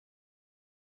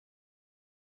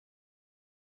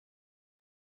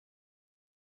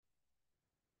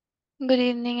Good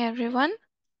evening, everyone.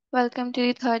 Welcome to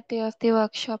the third day of the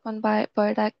workshop on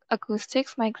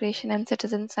Acoustics, Migration, and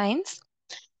Citizen Science.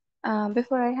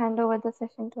 Before I hand over the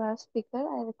session to our speaker,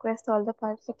 I request all the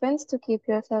participants to keep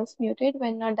yourselves muted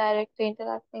when not directly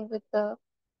interacting with the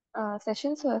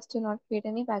session so as to not create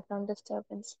any background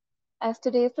disturbance. As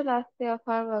today is the last day of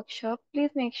our workshop, please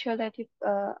make sure that you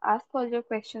ask all your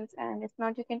questions, and if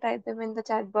not, you can type them in the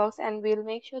chat box, and we'll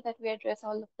make sure that we address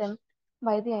all of them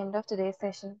by the end of today's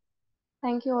session.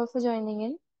 Thank you all for joining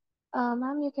in.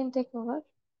 Ma'am, you can take over.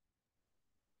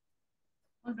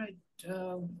 All right.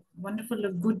 Wonderful.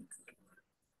 Good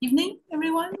evening,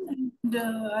 everyone. And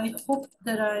I hope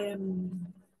that I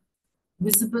am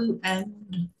visible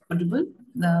and audible.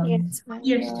 Yes, ma'am,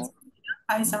 you Yes. are.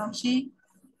 Hi, Samakshi.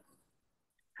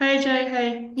 Hi, Jai.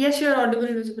 Hi. Yes, you are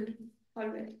audible, visible.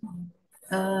 Always.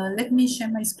 Let me share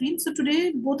my screen. So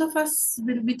today, both of us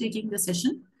will be taking the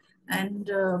session. And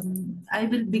I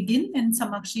will begin and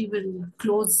Samakshi will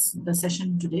close the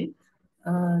session today.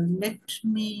 Let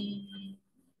me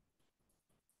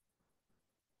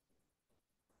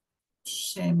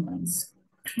share my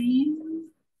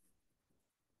screen.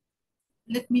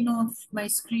 Let me know if my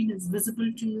screen is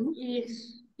visible to you.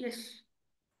 Yes. Yes.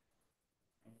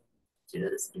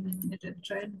 Just give me a minute. I'll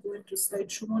try and go into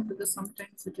slideshow mode because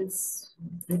sometimes it is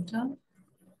better.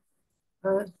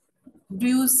 Uh, what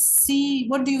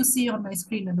do you see on my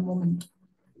screen at the moment?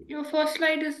 Your first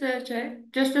slide is there, Jai.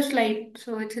 Just the slide.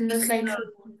 So it's in the slideshow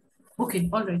mode. Okay,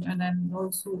 all right. And I'm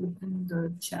also open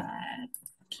the chat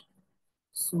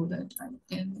so that I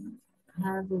can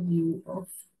have a view of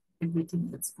everything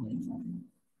that's going on.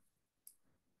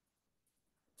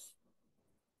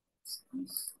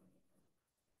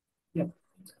 Yeah.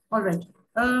 All right.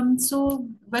 So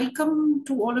welcome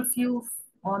to all of you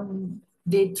on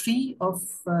day 3 of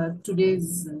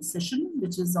today's session,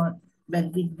 which is on, well,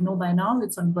 we know by now,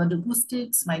 it's on bird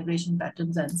acoustics, migration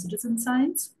patterns, and citizen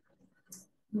science.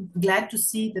 Glad to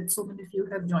see that so many of you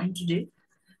have joined today.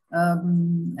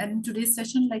 And today's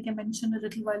session, like I mentioned a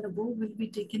little while ago, will be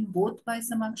taken both by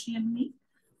Samakshi and me.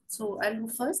 So I'll go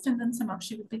first, and then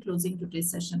Samakshi will be closing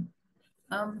today's session.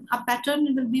 Our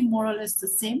pattern will be more or less the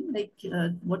same, like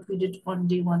what we did on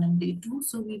day 1 and day 2.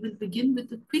 So we will begin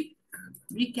with a quick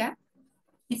recap.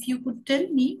 If you could tell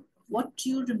me what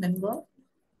you remember,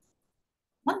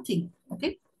 one thing,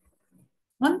 okay?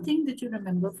 One thing that you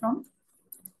remember from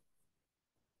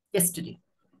yesterday.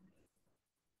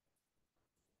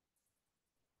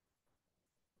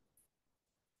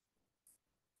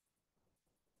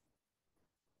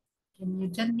 Can you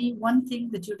tell me one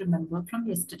thing that you remember from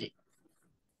yesterday?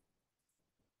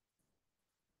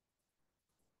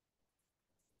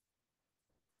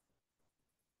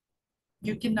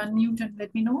 You can unmute and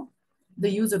let me know. The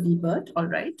use of eBird, all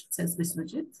right, says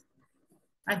Viswajit.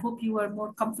 I hope you are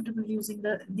more comfortable using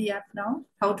the app now.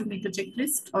 How to make a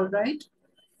checklist, all right.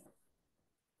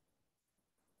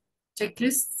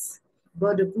 Checklists,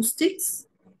 bird acoustics,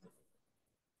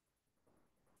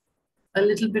 a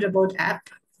little bit about app,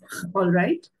 all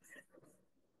right.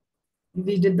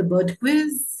 We did the bird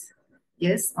quiz,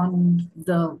 yes, on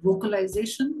the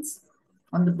vocalizations,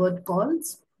 on the bird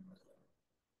calls.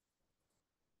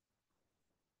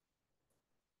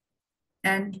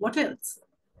 And what else?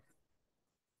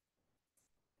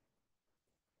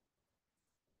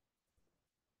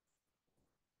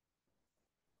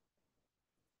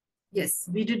 Yes,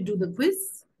 we did do the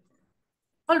quiz.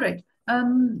 All right.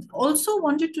 Also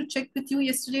wanted to check with you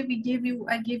yesterday. I gave you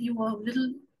a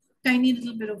tiny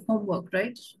little bit of homework,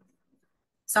 right?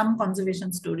 Some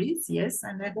conservation stories, yes,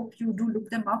 and I hope you do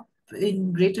look them up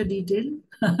in greater detail.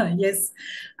 Yes,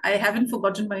 I haven't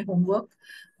forgotten my homework.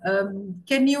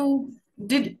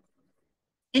 Did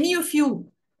any of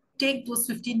you take those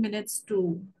 15 minutes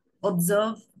to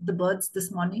observe the birds this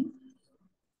morning?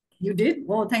 You did?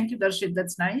 Oh, thank you, Darshit.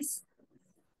 That's nice.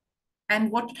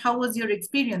 And how was your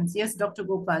experience? Yes, Dr.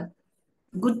 Gopal.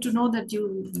 Good to know that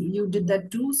you did that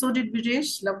too. So did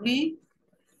Viresh. Lovely.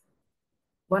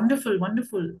 Wonderful,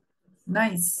 wonderful.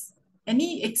 Nice.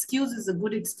 Any excuse is a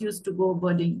good excuse to go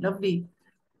birding. Lovely.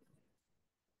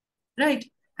 Right.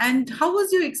 And how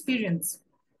was your experience?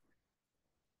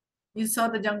 You saw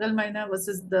the jungle myna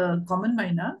versus the common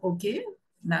myna. Okay.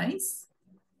 Nice.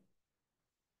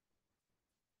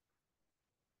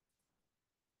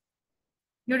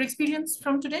 Your experience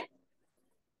from today?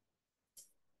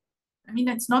 I mean,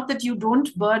 it's not that you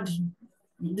don't bird.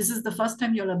 This is the first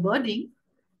time you're birding,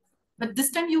 but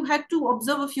this time you had to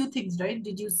observe a few things, right?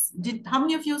 How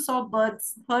many of you heard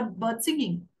birds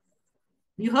singing?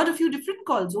 You heard a few different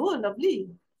calls. Oh, lovely.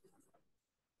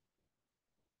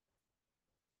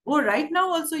 Oh, right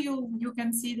now also you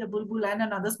can see the bulbul and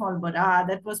another small bird. Ah,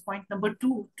 that was point number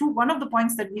two. One of the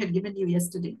points that we had given you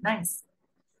yesterday. Nice,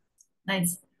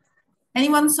 nice.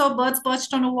 Anyone saw birds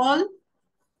perched on a wall?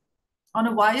 On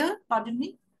a wire? Pardon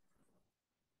me.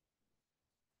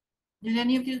 Did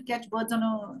any of you catch birds on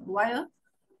a wire?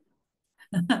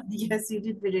 Yes, you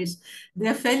did, Viresh. They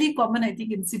are fairly common, I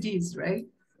think, in cities, right?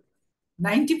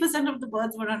 90% of the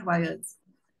birds were on wires.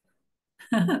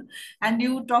 And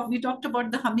we talked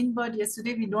about the hummingbird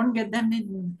yesterday. We don't get them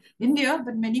in India,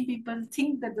 but many people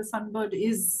think that the sunbird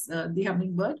is the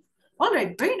hummingbird. All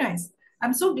right, very nice.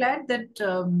 I'm so glad that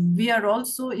we are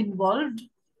also involved.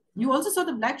 You also saw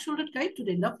the black-shouldered kite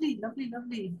today. Lovely, lovely,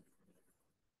 lovely.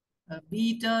 Bee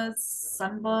eaters,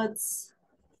 sunbirds.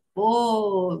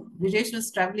 Oh, Viresh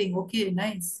was traveling. Okay,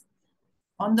 nice.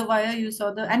 On the wire, you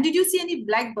saw the. And did you see any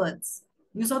blackbirds?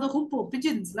 You saw the hoopoe,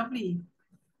 pigeons. Lovely.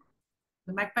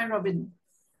 The magpie robin.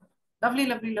 Lovely,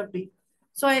 lovely, lovely.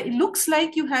 So it looks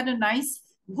like you had a nice,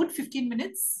 good 15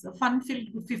 minutes, a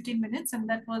fun-filled 15 minutes, and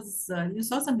that was, you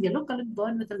saw some yellow-colored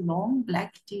bird with a long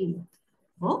black tail.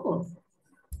 Oh,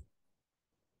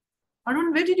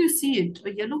 Arun, where did you see it?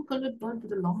 A yellow-colored bird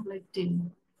with a long black tail.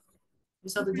 You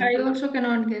saw the I jumper? also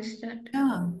cannot guess that.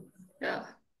 Yeah. Yeah.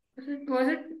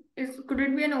 Could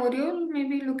it be an Oriole?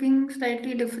 Maybe looking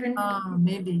slightly different.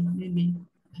 Maybe, maybe.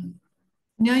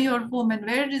 Near your home. And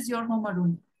where is your home,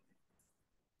 Arun?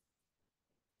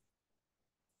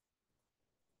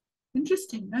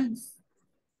 Interesting, nice.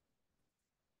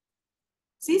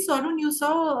 See, so Arun, you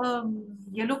saw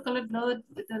yellow-colored bird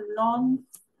with a long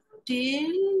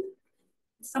tail,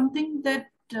 something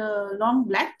that long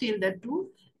black tail that too.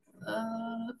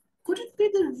 Uh, could it be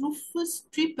the rufous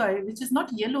tree which is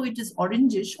not yellow, it is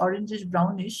orangish,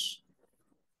 brownish.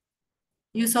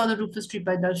 You saw the rufous tree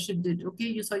Darshit did. Okay,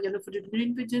 you saw yellow-footed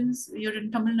green pigeons. You're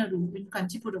in Tamil Nadu, in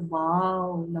Kanchipuram.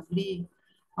 Wow, lovely.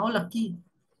 How lucky.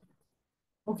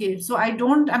 Okay, so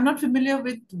I'm not familiar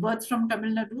with birds from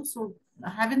Tamil Nadu, so I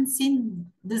haven't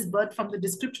seen this bird from the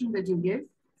description that you gave.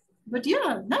 But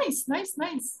yeah, nice, nice,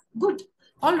 nice. Good.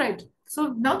 All right.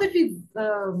 So now that we've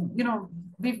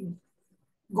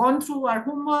gone through our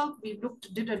homework,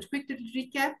 did a quick little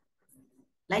recap.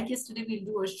 Like yesterday, we'll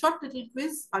do a short little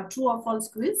quiz, a true or false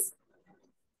quiz.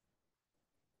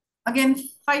 Again,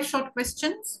 5 short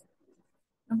questions.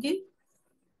 Okay.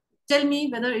 Tell me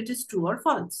whether it is true or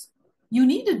false. You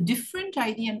need a different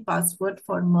ID and password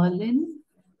for Merlin,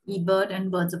 eBird, and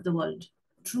Birds of the World.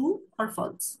 True or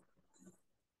false?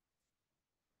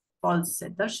 False,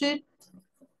 said Darshit.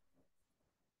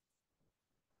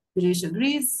 Girish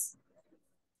agrees.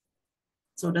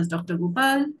 So does Dr.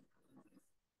 Gopal.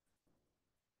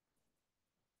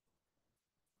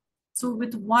 So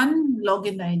with one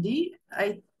login ID,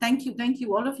 I thank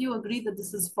you. All of you agree that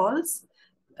this is false.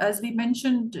 As we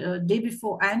mentioned day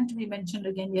before, and we mentioned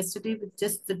again yesterday, with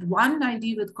just that one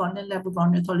ID with Cornell Lab of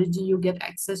Ornithology, you get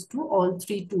access to all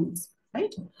 3 tools,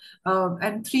 right?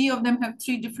 And 3 of them have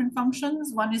 3 different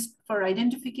functions. One is for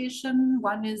identification,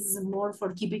 one is more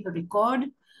for keeping a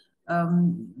record,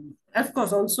 of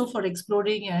course, also for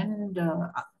exploring and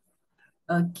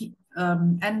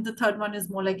the third one is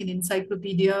more like an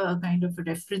encyclopedia, a kind of a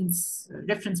reference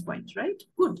point, right?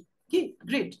 Good. Okay,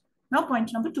 great. Now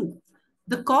point number 2.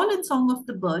 The call and song of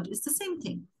the bird is the same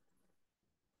thing.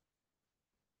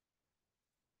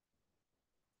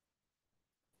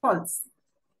 False.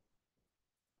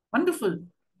 Wonderful.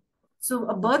 So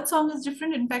a bird song is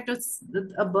different. In fact,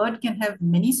 a bird can have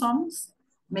many songs,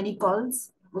 many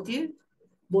calls. Okay,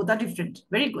 both are different.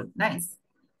 Very good. Nice.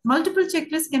 Multiple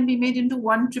checklists can be made into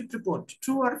one trip report.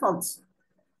 True or false?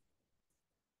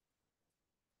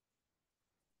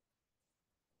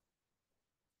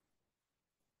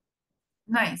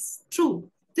 Nice. True.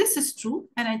 This is true.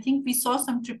 And I think we saw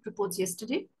some trip reports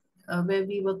yesterday where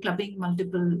we were clubbing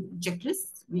multiple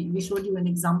checklists. We showed you an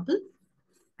example.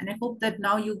 And I hope that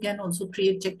now you can also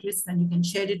create checklists and you can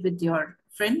share it with your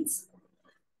friends.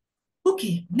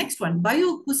 Okay, next one.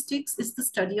 Bioacoustics is the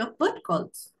study of bird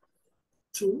calls.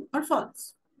 True or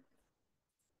false?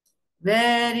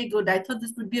 Very good. I thought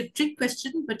this would be a trick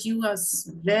question, but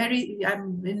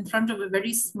I'm in front of a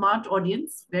very smart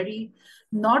audience, very,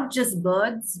 not just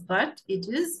birds, but it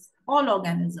is all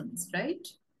organisms, right?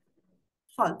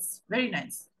 False. Very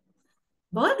nice.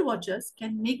 Bird watchers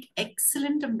can make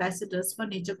excellent ambassadors for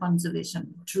nature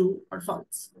conservation. True or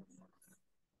false?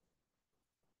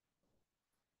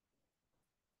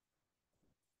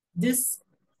 This,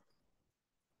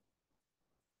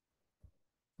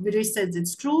 Virish says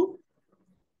it's true,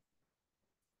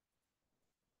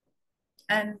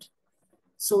 and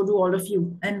so do all of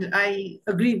you. And I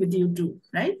agree with you too,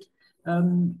 right?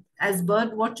 as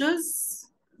bird watchers,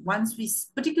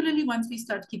 particularly once we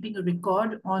start keeping a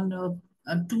record on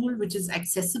a tool which is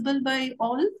accessible by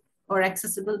all or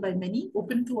accessible by many,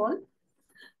 open to all,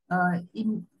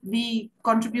 we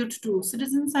contribute to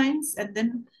citizen science,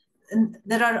 and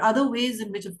there are other ways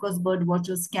in which, of course, bird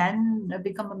watchers can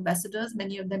become ambassadors.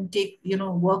 Many of them take,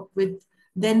 work with,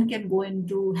 then can go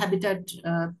into habitat,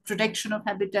 protection of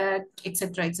habitat,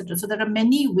 etc., etc. So there are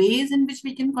many ways in which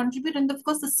we can contribute, and of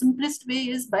course, the simplest way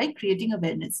is by creating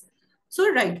awareness.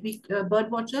 So, right, we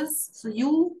bird watchers. So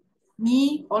you,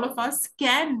 me, all of us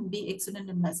can be excellent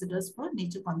ambassadors for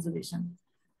nature conservation,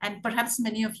 and perhaps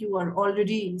many of you are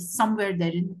already somewhere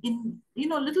there in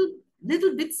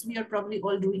little bits. We are probably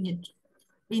all doing it.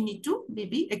 We need to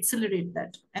maybe accelerate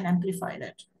that and amplify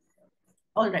that.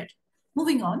 All right,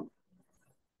 moving on.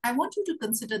 I want you to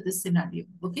consider this scenario.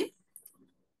 Okay,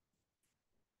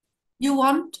 you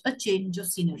want a change of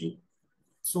scenery,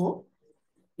 so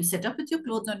you set up with your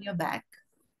clothes on your back,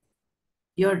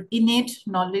 your innate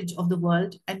knowledge of the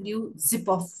world, and you zip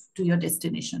off to your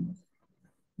destination.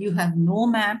 You have no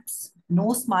maps, no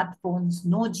smartphones,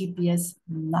 no GPS,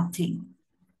 nothing.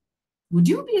 Would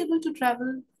you be able to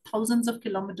travel thousands of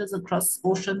kilometers across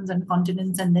oceans and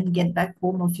continents and then get back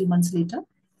home a few months later?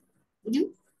 Would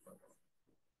you?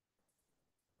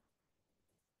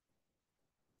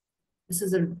 This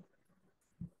is a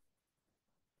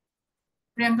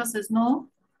Priyanka says no.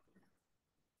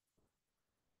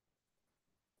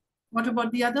 What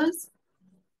about the others?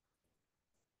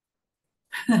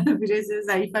 Vijay says,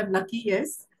 if I'm lucky,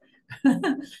 yes.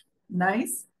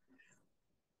 Nice.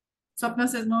 Swapna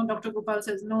says no. Dr. Gopal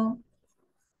says no.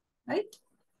 Right?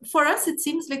 For us, it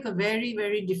seems like a very,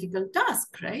 very difficult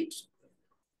task, right?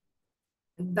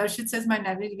 Darshit says my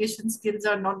navigation skills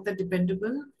are not that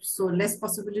dependable, so less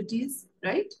possibilities,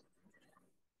 right?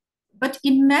 But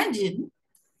imagine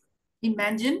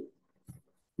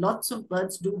lots of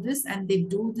birds do this, and they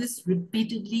do this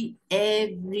repeatedly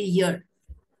every year.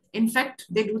 In fact,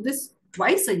 they do this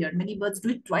twice a year. Many birds do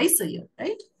it twice a year,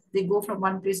 right? They go from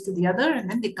one place to the other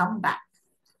and then they come back.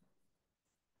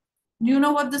 Do you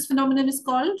know what this phenomenon is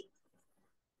called?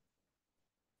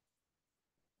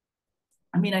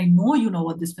 I mean, I know you know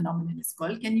what this phenomenon is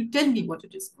called. Can you tell me what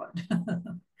it is called?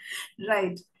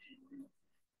 Right.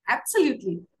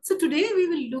 Absolutely. So today we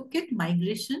will look at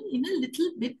migration in a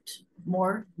little bit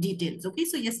more details. Okay,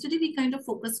 so yesterday we kind of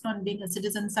focused on being a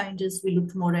citizen scientist. We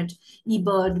looked more at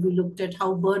eBird. We looked at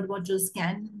how bird watchers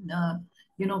can,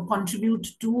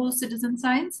 contribute to citizen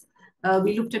science.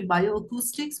 We looked at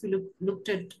bioacoustics. We looked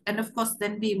at, and of course,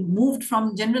 then we moved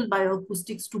from general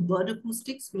bioacoustics to bird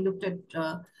acoustics. We looked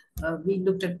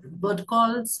at bird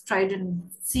calls, tried and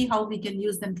see how we can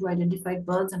use them to identify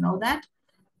birds and all that.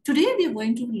 Today, we are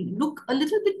going to look a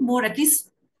little bit more, at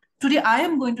least today, I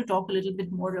am going to talk a little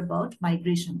bit more about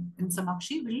migration, and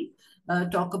Samakshi will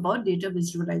talk about data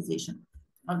visualization.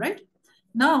 All right.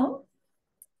 Now,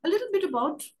 a little bit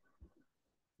about,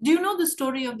 do you know the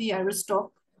story of the aroostook?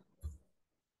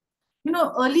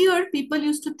 Earlier people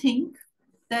used to think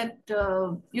that,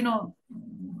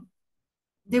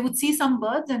 they would see some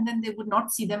birds and then they would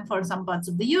not see them for some parts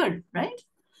of the year, right?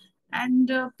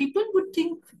 And people would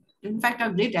think, in fact, our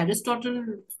great Aristotle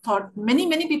thought,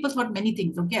 many people thought many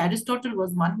things. Okay, Aristotle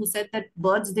was one who said that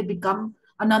birds, they become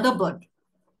another bird.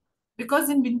 Because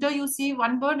in winter you see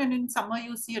one bird and in summer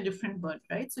you see a different bird,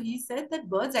 right? So he said that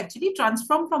birds actually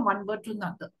transform from one bird to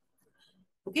another.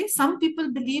 Okay, some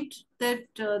people believed that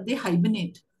they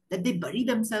hibernate, that they bury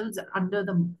themselves under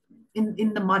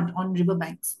in the mud on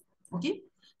riverbanks. Okay,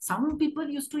 some people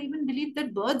used to even believe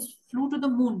that birds flew to the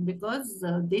moon because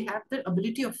they have the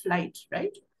ability of flight,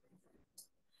 right?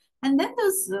 And then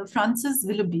there's Francis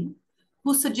Willoughby,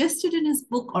 who suggested in his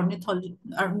book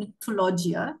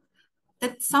Ornithologia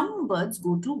that some birds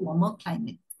go to warmer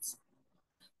climates.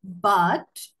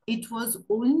 But it was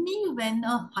only when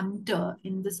a hunter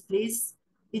in this place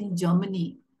in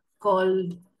Germany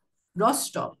called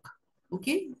Rostock,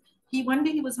 okay, one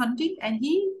day he was hunting and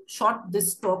he shot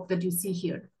this stork that you see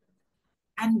here.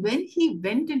 And when he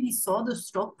went and he saw the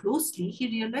stork closely, he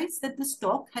realized that the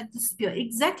stork had this spear,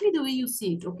 exactly the way you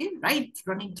see it, okay, right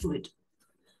running through it.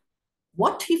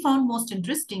 What he found most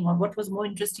interesting, or what was more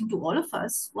interesting to all of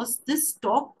us, was this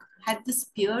stork had this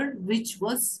spear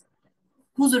whose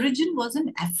origin was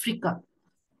in Africa,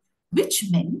 which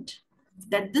meant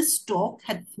that this stork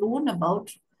had flown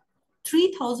about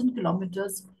 3,000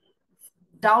 kilometers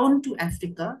down to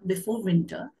Africa before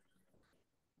winter.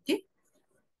 Okay.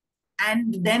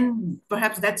 And then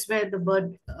perhaps that's where the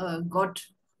bird got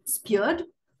speared.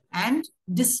 And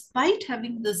despite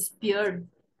having the spear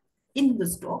in the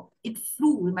stalk. It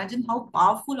flew. Imagine how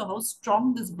powerful or how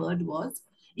strong this bird was.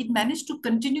 It managed to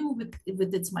continue with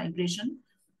its migration.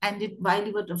 And it, while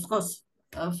it was, of course,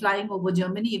 flying over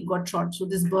Germany, it got shot. So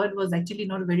this bird was actually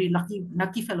not a very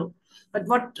lucky fellow.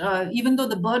 But even though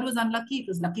the bird was unlucky, it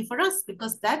was lucky for us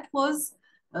because that was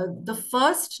the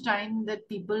first time that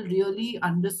people really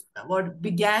understood or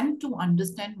began to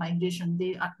understand migration.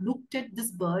 They looked at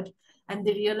this bird and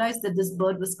they realized that this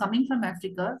bird was coming from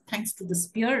Africa thanks to the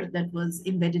spear that was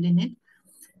embedded in it.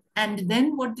 And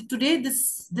then today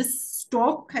this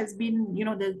stork has been,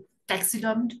 the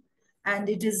taxidermed, and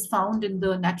it is found in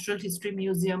the Natural History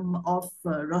Museum of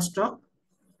Rostock.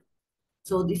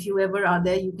 So if you ever are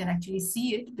there, you can actually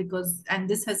see it and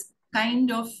this has kind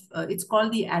of, it's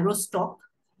called the arrow stork.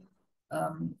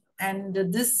 And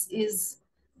this is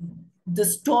the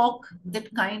stork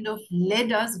that kind of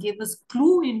led us, gave us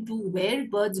clue into where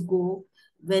birds go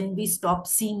when we stop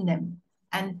seeing them,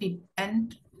 and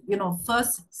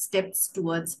first steps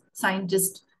towards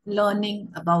scientists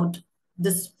learning about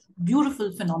this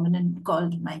beautiful phenomenon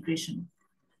called migration.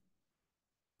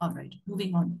 All right,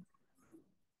 moving on.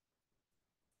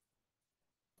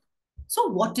 So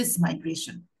what is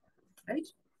migration, right?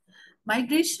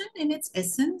 Migration in its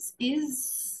essence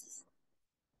is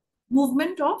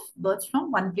movement of birds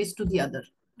from one place to the other,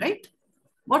 right?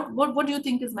 What do you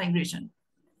think is migration?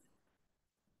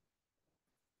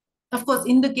 Of course,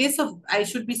 in the case of, I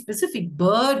should be specific,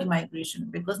 bird migration,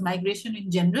 because migration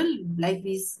in general, like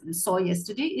we saw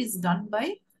yesterday, is done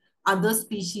by other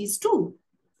species too,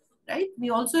 right? We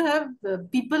also have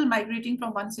people migrating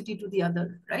from one city to the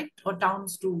other, right? Or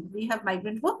towns too. We have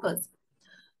migrant workers.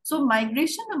 So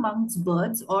migration amongst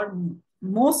birds or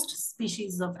most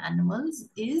species of animals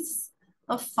is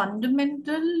a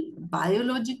fundamental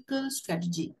biological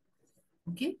strategy,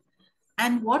 okay?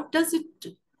 And what does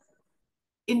it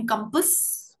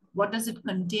encompass? What does it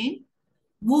contain?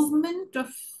 Movement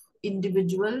of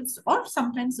individuals or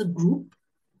sometimes a group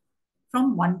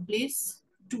from one place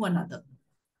to another.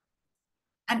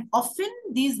 And often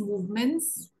these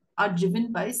movements are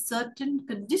driven by certain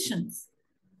conditions,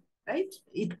 right?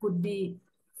 It could be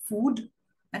food,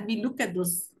 and we look at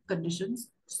those conditions,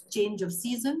 change of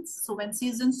seasons. So when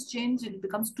seasons change, it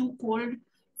becomes too cold,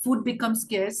 food becomes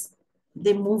scarce,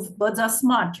 they move. Birds are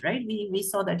smart, right? We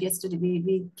saw that yesterday.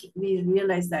 We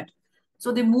realized that.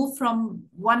 So they move from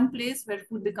one place where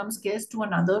food becomes scarce to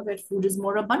another where food is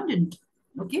more abundant.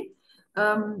 Okay.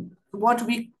 What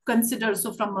we consider,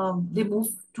 so they move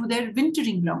to their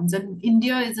wintering grounds, and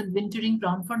India is a wintering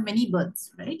ground for many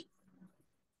birds, right?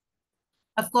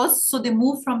 Of course, so they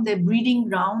move from their breeding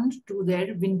ground to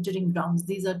their wintering grounds.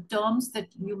 These are terms that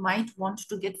you might want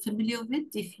to get familiar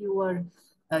with if you are,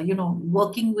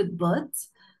 working with birds.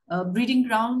 Breeding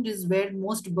ground is where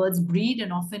most birds breed,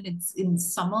 and often it's in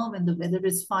summer when the weather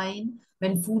is fine,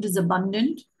 when food is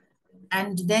abundant.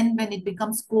 And then when it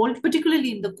becomes cold,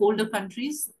 particularly in the colder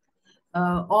countries,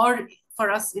 or for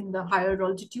us in the higher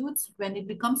altitudes, when it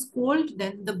becomes cold,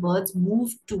 then the birds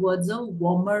move towards a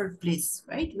warmer place,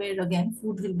 right? Where again,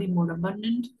 food will be more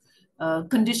abundant,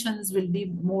 conditions will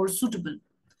be more suitable,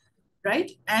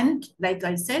 right? And like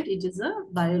I said, it is a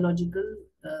biological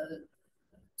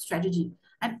strategy.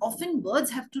 And often birds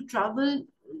have to travel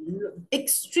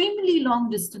extremely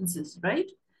long distances, right?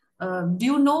 Do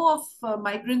you know of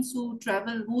migrants who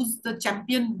travel, who's the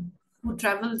champion who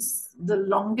travels the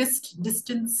longest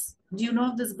distance? Do you know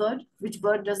of this bird? Which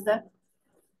bird does that?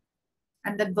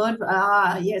 And that bird,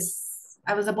 yes,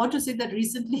 I was about to say that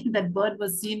recently that bird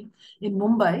was seen in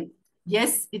Mumbai.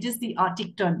 Yes, it is the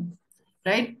Arctic tern,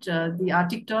 right? The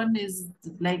Arctic tern is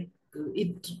like,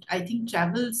 I think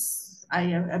travels,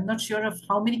 I'm not sure of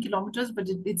how many kilometers, but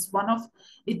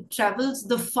it travels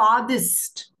the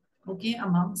farthest, okay,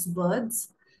 amongst birds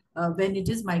when it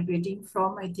is migrating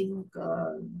from, I think,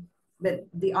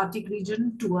 the Arctic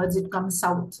region towards, it comes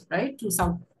south, right? To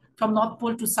south, from North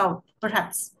Pole to south,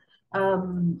 perhaps.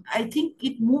 I think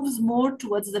it moves more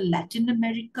towards the Latin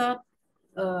America.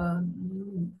 Uh,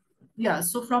 yeah,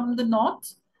 so from the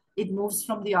north, it moves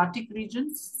from the Arctic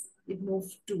regions, it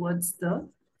moves towards the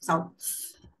south.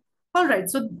 All right,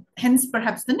 so hence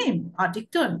perhaps the name, Arctic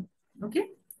tern. Okay,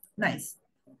 nice.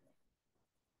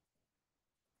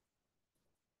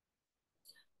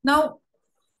 Now,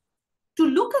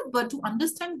 to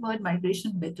understand bird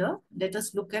migration better, let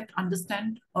us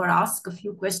understand or ask a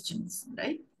few questions,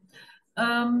 right?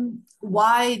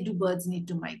 Why do birds need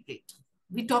to migrate?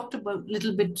 We talked about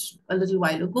a little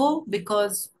while ago,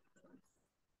 because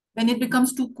when it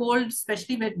becomes too cold,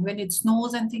 especially when it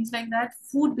snows and things like that,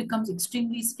 food becomes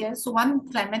extremely scarce. So one,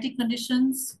 climatic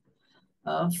conditions,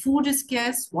 food is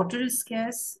scarce, water is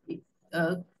scarce,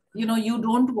 uh, you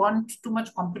don't want too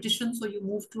much competition, so you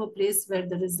move to a place where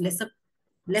there is lesser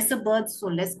birds, so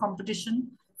less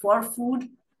competition for food.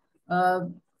 Uh,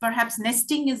 Perhaps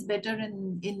nesting is better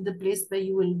in the place where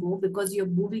you will go, because you're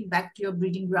moving back to your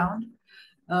breeding ground.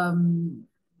 Um,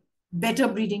 Better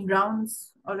breeding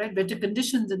grounds, all right, better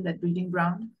conditions in that breeding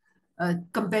ground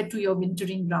compared to your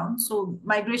wintering ground. So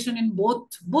migration in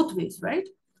both ways, right?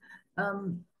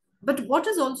 Um, but what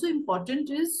is also important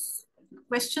is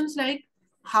questions like,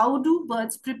 how do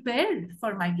birds prepare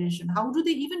for migration? How do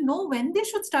they even know when they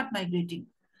should start migrating?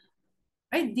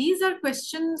 Right? These are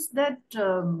questions that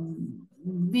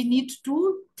we need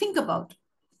to think about.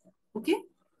 Okay.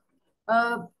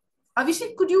 Uh,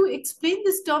 Abhishek, could you explain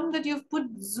this term that you've put,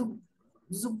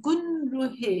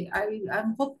 Zugunruhe?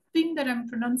 I'm hoping that I'm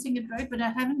pronouncing it right, but I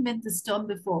haven't met this term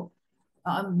before.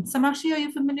 Samakshi, are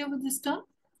you familiar with this term?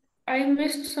 I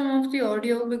missed some of the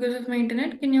audio because of my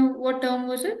internet. What term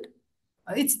was it?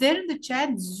 It's there in the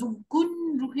chat.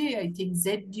 Zugunruhe, I think.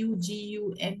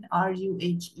 Zugunruhe.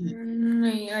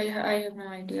 I have no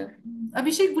idea.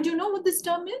 Abhishek, would you know what this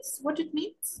term is? What it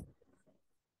means?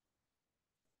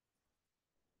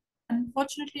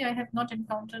 Unfortunately, I have not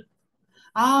encountered.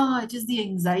 Ah, it is the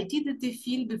anxiety that they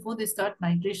feel before they start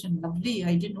migration. Lovely.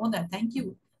 I didn't know that. Thank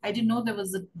you. I didn't know there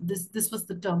was this was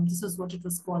the term. This is what it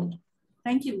was called.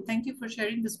 Thank you. Thank you for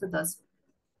sharing this with us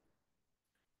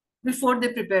before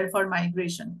they prepare for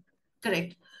migration.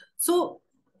 Correct. So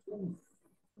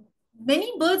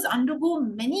many birds undergo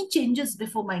many changes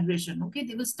before migration. Okay,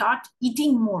 they will start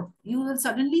eating more. You will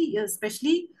suddenly,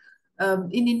 especially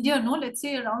in India, no, let's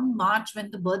say around March,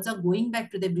 when the birds are going back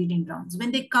to their breeding grounds.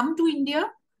 When they come to India,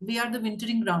 we are the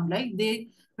wintering ground. Like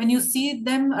when you see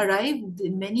them arrive,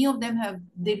 many of them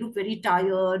they look very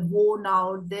tired, worn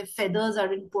out. Their feathers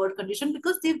are in poor condition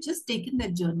because they've just taken their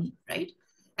journey, right?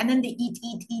 And then they eat.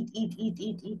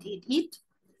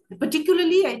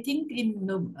 Particularly, I think in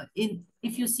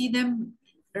if you see them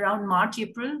around March,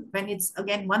 April, when it's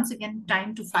again once again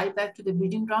time to fly back to the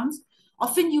breeding grounds,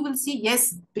 often you will see,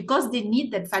 yes, because they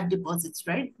need that fat deposits,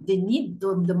 right? They need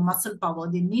the muscle power,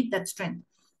 they need that strength.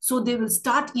 So they will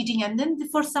start eating, and then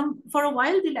for a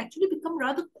while they'll actually become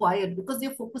rather quiet because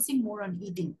they're focusing more on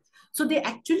eating. So they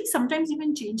actually sometimes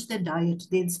even change their diet.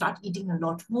 They'll start eating a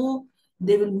lot more.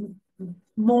 They will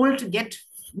mold, get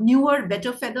newer,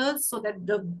 better feathers, so that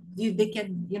they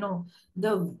can,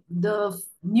 the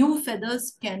new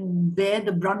feathers can bear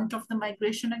the brunt of the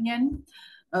migration again.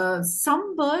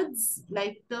 Some birds,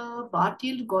 like the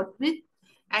bar-tailed godwit,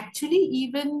 actually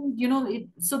even,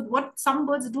 so what some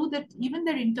birds do, that even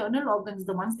their internal organs,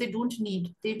 the ones they don't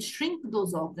need, they shrink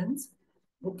those organs,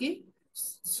 okay,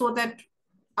 so that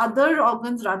other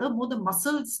organs, rather more the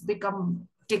muscles,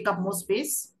 take up more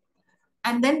space.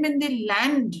 And then when they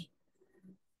land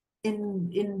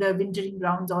in the wintering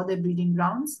grounds or the breeding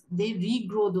grounds, they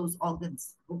regrow those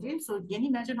organs. Okay, so can you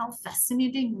imagine how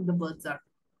fascinating the birds are?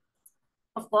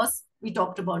 Of course, we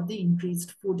talked about the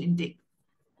increased food intake.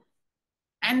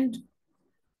 And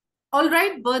all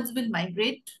right, birds will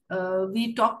migrate.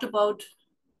 We talked about,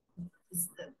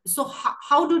 so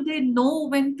how do they know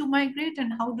when to migrate,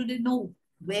 and how do they know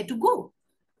where to go?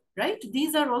 Right?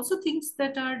 These are also things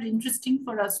that are interesting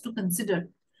for us to consider.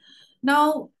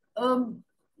 Now, how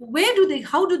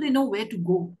do they know where to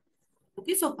go?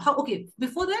 Okay, so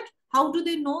before that, how do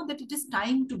they know that it is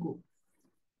time to go?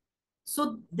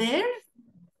 So their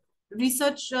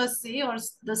research say, or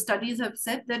the studies have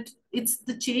said, that it's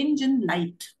the change in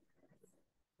light.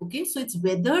 Okay, so it's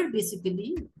weather,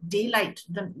 basically, daylight,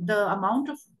 the amount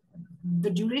of, the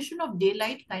duration of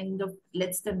daylight kind of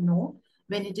lets them know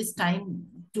when it is time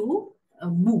to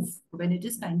move, when it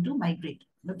is time to migrate.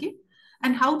 Okay,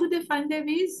 and how do they find their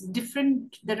ways?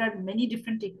 Different, there are many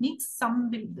different techniques. Some,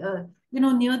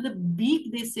 near the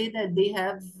beak, they say that they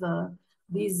have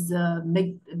these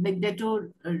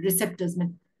magnetoreceptors,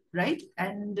 right?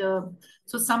 And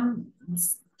so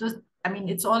I mean,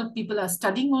 it's all, people are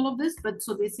studying all of this, but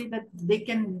so they say that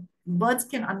birds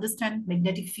can understand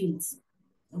magnetic fields.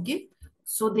 Okay.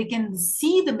 So they can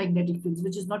see the magnetic fields,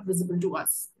 which is not visible to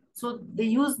us. So they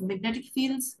use magnetic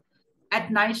fields. At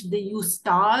night, they use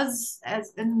stars,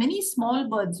 and many small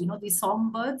birds, these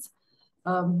songbirds,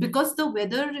 because the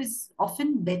weather is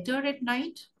often better at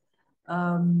night.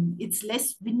 It's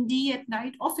less windy at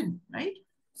night, often, right?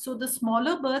 So the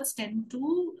smaller birds tend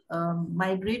to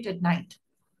migrate at night.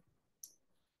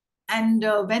 And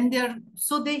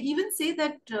so they even say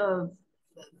that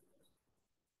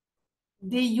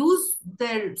they use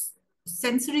their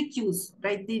sensory cues,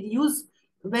 right? They use,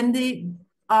 when they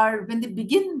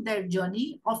begin their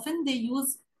journey, often they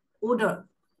use odor.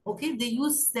 Okay, they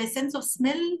use their sense of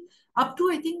smell up to,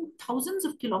 I think, thousands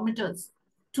of kilometers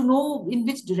to know in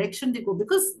which direction they go.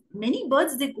 Because many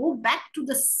birds, they go back to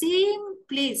the same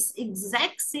place,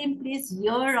 exact same place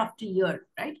year after year,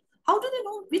 right? How do they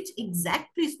know which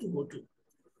exact place to go to?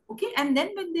 Okay, and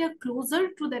then when they are closer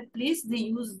to that place, they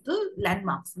use the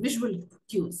landmarks, visual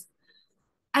cues.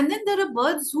 And then there are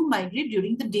birds who migrate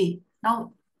during the day.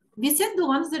 Now, we said the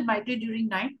ones that migrate during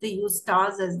night, they use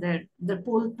stars as the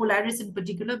Polaris in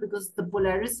particular, because the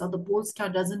Polaris or the pole star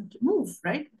doesn't move,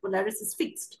 right? Polaris is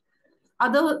fixed.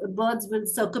 Other birds will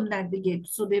circumnavigate,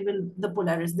 so they will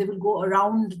go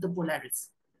around the Polaris,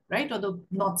 right? Or the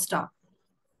North Star.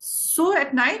 So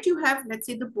at night you have, let's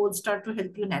say, the pole star to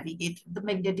help you navigate. The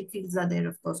magnetic fields are there,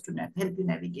 of course, to help you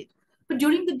navigate. But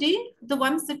during the day, the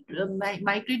ones that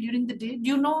migrate during the day, do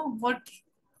you know what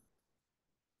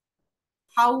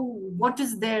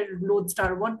is their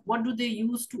lodestar? What do they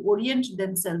use to orient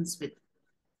themselves with?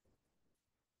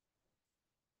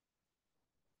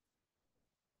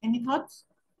 Any thoughts?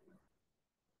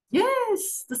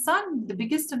 Yes, the sun, the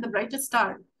biggest and the brightest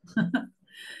star.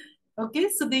 Okay,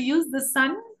 so they use the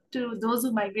sun to those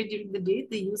who migrate during the day.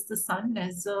 They use the sun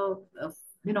as a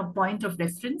point of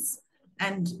reference,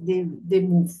 and they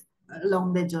move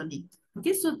along their journey.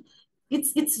 Okay, so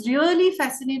it's really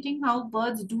fascinating how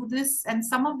birds do this, and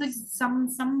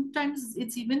sometimes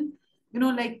it's even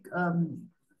like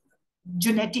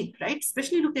genetic, right?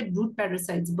 Especially look at brood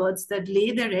parasites, birds that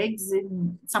lay their eggs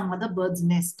in some other bird's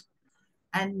nest.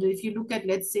 And if you look at,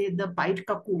 let's say, the pied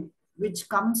cuckoo, which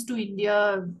comes to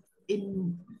India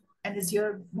in and is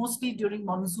here mostly during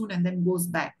monsoon and then goes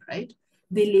back, right?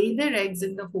 They lay their eggs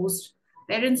in the host,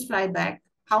 parents fly back.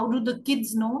 How do the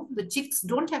kids know? The chicks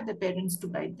don't have their parents to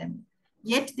guide them,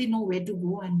 yet they know where to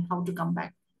go and how to come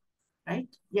back, right?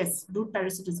 Yes, root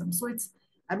parasitism. So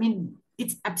I mean,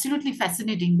 it's absolutely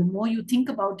fascinating. The more you think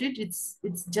about it, it's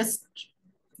just,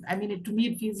 I mean, to me,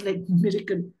 it feels like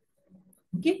miracle.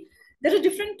 Okay, there are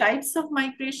different types of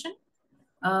migration.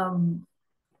 Um,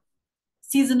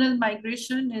 Seasonal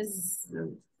migration is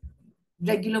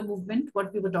regular movement,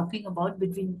 what we were talking about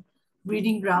between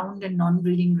breeding ground and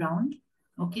non-breeding ground.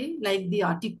 Okay, like the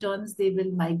Arctic terns, they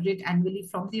will migrate annually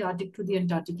from the Arctic to the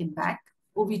Antarctic and back.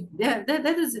 Oh,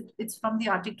 that is it. It's from the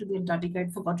Arctic to the Antarctic.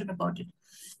 I'd forgotten about it.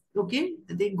 Okay,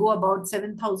 they go about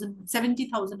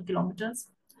 70,000 kilometers.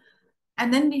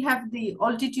 And then we have the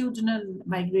altitudinal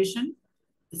migration.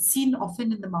 It's seen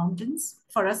often in the mountains.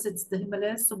 For us, it's the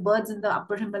Himalayas. So birds in the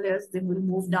upper Himalayas, they will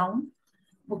move down.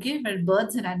 Okay, where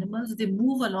birds and animals, they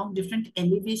move along different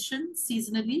elevations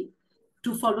seasonally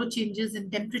to follow changes in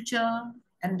temperature,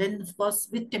 and then, of course,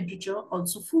 with temperature,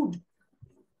 also food.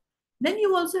 Then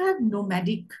you also have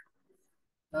nomadic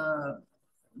uh,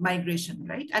 migration,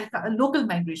 right? Local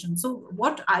migration. So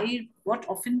what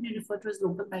often we refer to as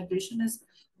local migration is,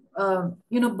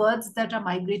 birds that are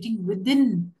migrating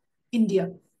within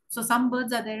India. So some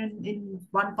birds are there in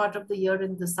one part of the year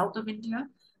in the south of India,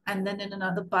 and then in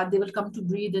another part they will come to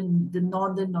breed in the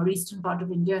northern or eastern part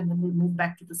of India, and then they move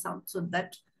back to the south. So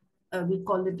that we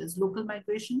call it as local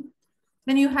migration.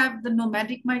 Then you have the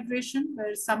nomadic migration,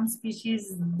 where some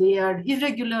species, they are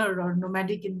irregular or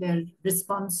nomadic in their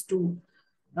response to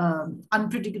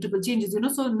unpredictable changes.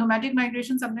 So nomadic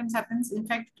migration sometimes happens. In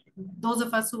fact, those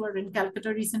of us who were in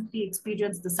Calcutta recently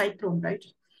experienced the cyclone, right?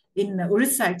 In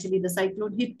Orissa, actually, the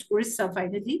cyclone hit Orissa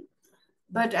finally.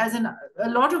 But a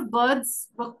lot of birds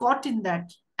were caught in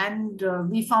that, and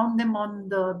we found them on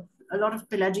a lot of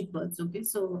pelagic birds. Okay,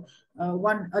 so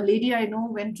a lady I know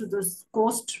went to the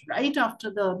coast right after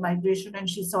the migration, and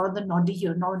she saw the noddy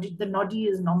here. The noddy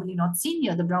is normally not seen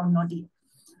here, the brown noddy.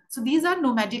 So these are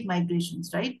nomadic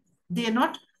migrations, right? They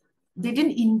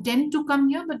didn't intend to come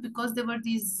here, but because there were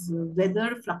these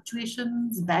weather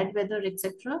fluctuations, bad weather,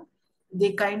 etc.,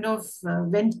 they kind of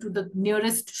went to the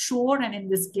nearest shore, and in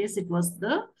this case, it was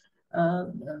the uh,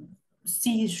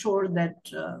 seashore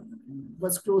that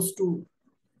was close to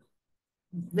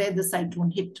where the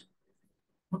cyclone hit.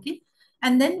 Okay,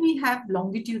 and then we have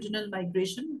longitudinal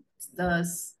migration,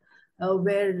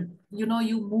 where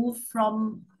you move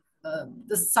from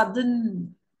the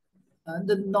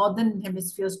northern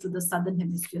hemispheres to the southern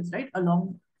hemispheres, right,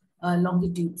 along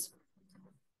longitudes.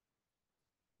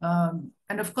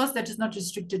 And of course, that is not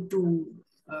restricted to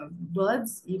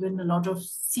birds. Even a lot of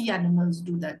sea animals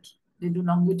do that. They do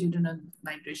longitudinal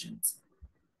migrations.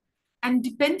 And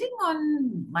depending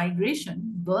on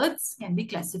migration, birds can be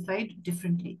classified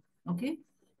differently. Okay.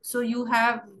 So you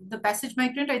have the passage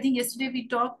migrant. I think yesterday we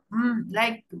talked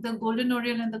like the golden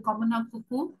oriole and the common hawk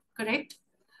cuckoo, correct?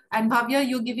 And Bhavya,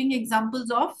 you're giving examples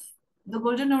of the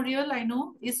golden oriole, I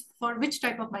know, is for which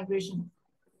type of migration?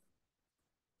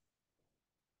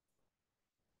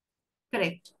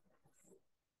 Correct.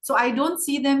 So I don't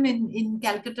see them in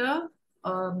Calcutta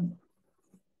um,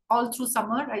 all through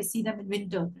summer. I see them in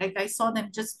winter. Like I saw them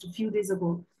just a few days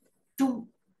ago. Two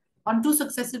on 2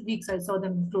 successive weeks, I saw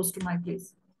them close to my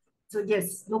place. So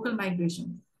yes, local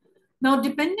migration. Now,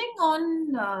 depending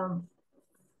on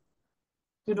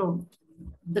you know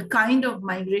the kind of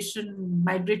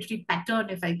migratory pattern,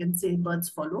 if I can say, birds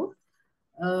follow,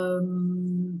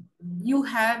 you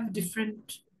have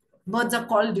different birds are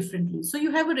called differently. So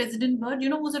you have a resident bird. You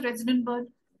know who's a resident bird?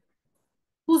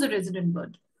 Who's a resident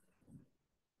bird?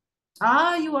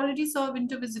 Ah, you already saw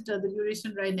winter visitor, the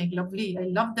Eurasian wryneck. Lovely. I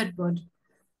love that bird.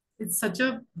 It's such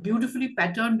a beautifully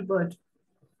patterned bird.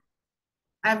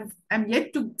 I'm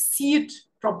yet to see it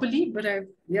properly, but I've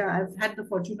had the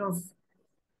fortune of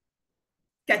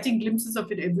catching glimpses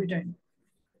of it every time.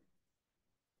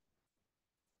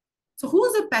 So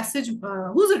who's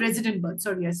a resident bird?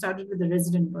 Sorry, I started with the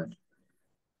resident bird.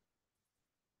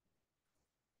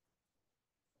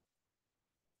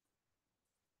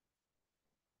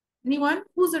 Anyone?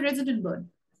 Who's a resident bird?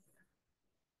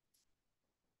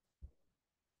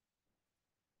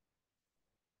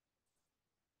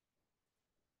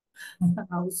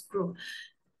 House crow.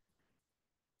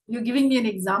 You're giving me an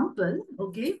example,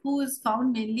 okay, who is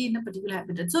found mainly in a particular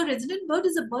habitat. So a resident bird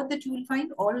is a bird that you will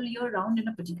find all year round in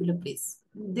a particular place.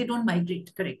 They don't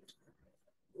migrate, correct?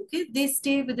 Okay, they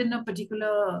stay within a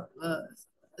particular,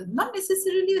 not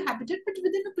necessarily a habitat, but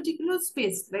within a particular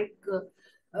space. Like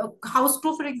house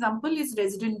crow, for example, is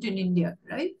resident in India,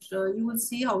 right? You will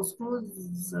see house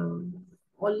crows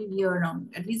all year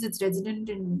round. At least it's a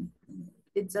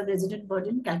resident bird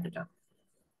in Calcutta.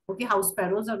 Okay, house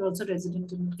sparrows are also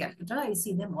resident in Calcutta. I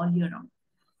see them all year round.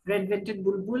 Red-vented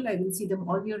bulbul, I will see them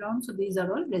all year round. So these are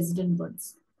all resident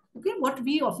birds. Okay, what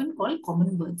we often call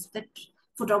common birds that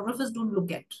photographers don't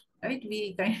look at, right?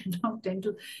 We kind of tend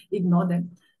to ignore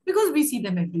them because we see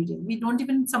them every day.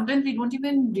 Sometimes we don't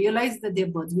even realize that they're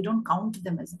birds. We don't count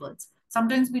them as birds.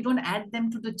 Sometimes we don't add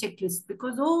them to the checklist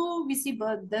because, oh, we see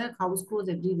birds, there are house crows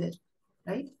everywhere,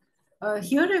 right?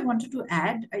 Here I wanted to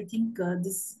add, I think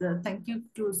thank you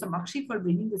to Samakshi for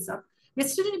bringing this up.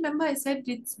 Yesterday, remember I said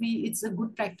it's a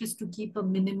good practice to keep a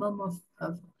minimum of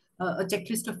a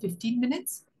checklist of 15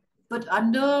 minutes, but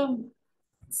under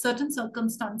certain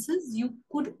circumstances, you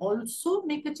could also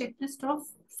make a checklist of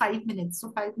 5 minutes.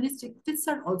 So 5 minutes checklists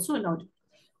are also allowed.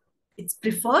 It's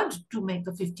preferred to make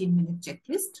a 15-minute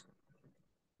checklist.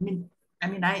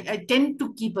 I tend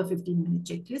to keep a 15-minute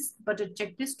checklist, but a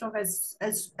checklist of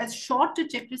as short a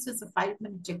checklist as a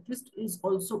 5-minute checklist is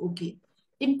also okay.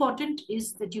 Important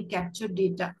is that you capture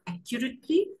data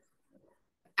accurately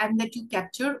and that you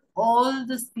capture all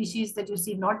the species that you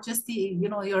see, not just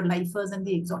your lifers and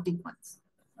the exotic ones.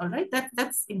 All right,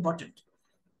 that's important.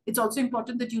 It's also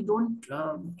important that you don't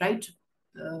write,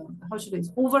 how should I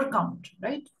say, overcount,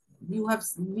 right?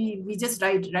 We just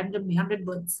write randomly 100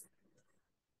 birds.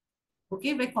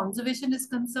 Okay, where conservation is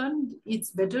concerned,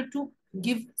 it's better to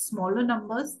give smaller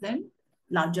numbers than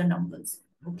larger numbers.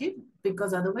 Okay,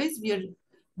 because otherwise the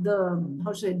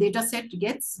how should I, data set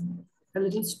gets a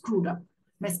little screwed up,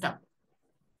 messed up.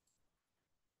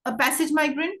 A passage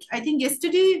migrant. I think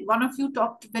yesterday one of you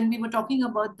talked when we were talking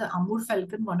about the Amur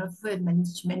falcon. One of you had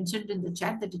mentioned in the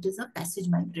chat that it is a passage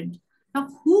migrant. Now,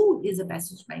 who is a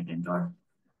passage migrant, or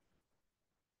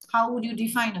how would you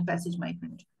define a passage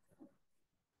migrant?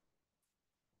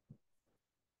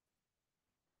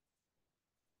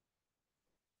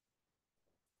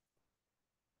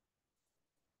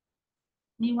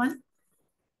 Anyone?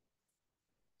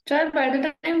 Chad, by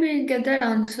the time we get that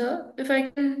answer, if I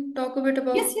can talk a bit Yes,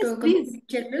 about yes, please. complete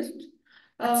checklists.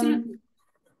 Absolutely.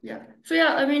 Yeah. So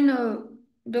yeah, I mean,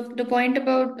 the point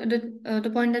about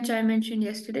the point that I mentioned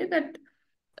yesterday, that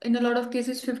in a lot of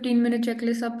cases 15-minute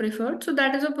checklists are preferred. So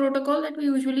that is a protocol that we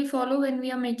usually follow when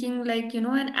we are making, like,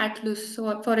 an atlas.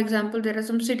 So for example, there are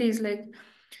some cities like,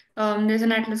 there's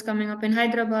an atlas coming up in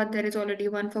Hyderabad. There is already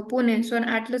one for Pune. So an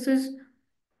atlas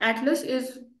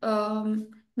is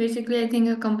basically, I think,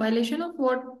 a compilation of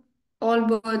what all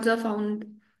birds are found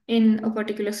in a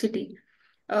particular city.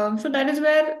 So that is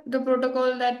where the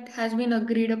protocol that has been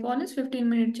agreed upon is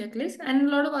 15-minute checklist. And in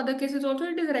a lot of other cases also,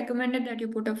 it is recommended that you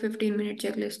put a 15-minute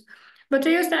checklist. But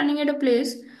say you're standing at a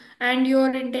place and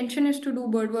your intention is to do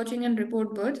bird watching and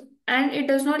report birds, and it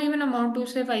does not even amount to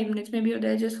say 5 minutes, maybe you're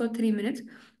there just for 3 minutes.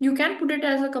 You can put it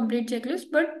as a complete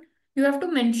checklist, but you have to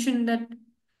mention that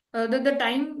the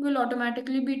time will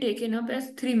automatically be taken up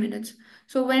as 3 minutes.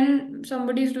 So when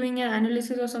somebody is doing an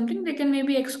analysis or something, they can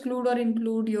maybe exclude or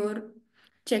include your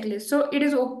checklist. So it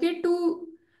is okay to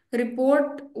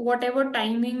report whatever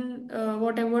time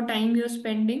you're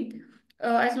spending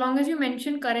as long as you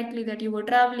mention correctly that you were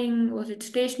traveling, was it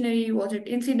stationary, was it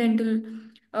incidental,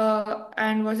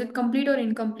 and was it complete or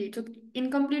incomplete? So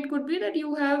incomplete could be that you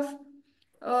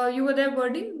were there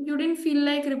birding, you didn't feel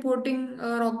like reporting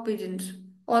rock pigeons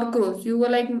or crows. You were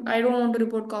like, I don't want to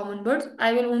report common birds,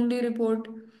 I will only report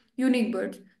unique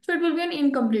birds. So it will be an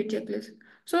incomplete checklist.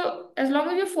 So as long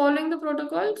as you're following the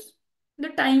protocols, the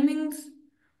timings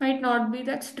might not be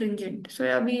that stringent. So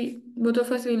yeah, we both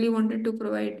of us really wanted to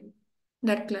provide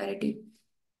that clarity.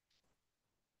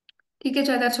 Okay,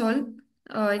 Chad, that's all.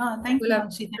 Thank We'll you, have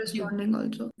Makshi. Thank you. responding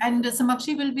also. And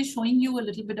Samakshi will be showing you a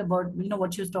little bit about,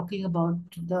 what she was talking about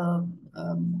the,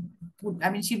 I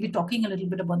mean, she'll be talking a little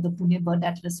bit about the Pune Bird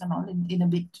Atlas and all in a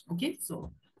bit. Okay,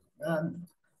 so,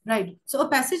 right. So a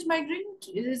passage migrant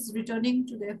is returning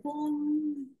to their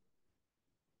home.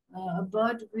 A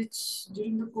bird which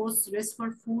during the course rests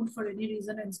for food for any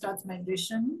reason and starts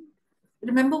migration.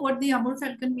 Remember what the Amur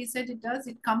falcon we said it does?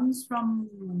 It comes from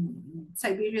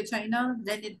Siberia, China,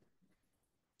 then it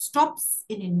stops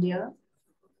in India,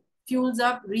 fuels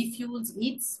up, refuels,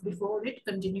 eats before it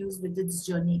continues with its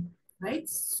journey, right?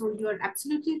 So you are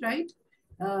absolutely right.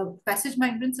 Passage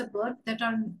migrants are birds that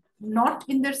are not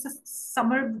in their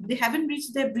summer, they haven't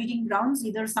reached their breeding grounds,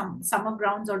 either some summer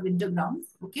grounds or winter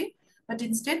grounds, okay? But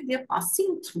instead they are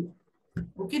passing through,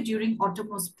 okay, during autumn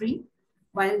or spring,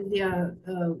 while they are,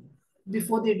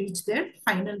 before they reach their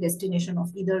final destination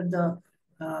of either the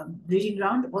breeding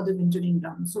ground or the wintering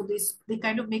ground. So they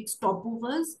kind of make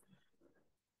stopovers,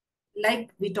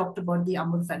 like we talked about the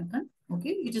Amur falcon. Okay,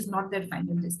 it is not their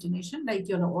final destination, like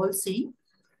you're all saying.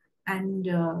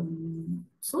 And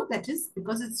so that is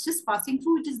because it's just passing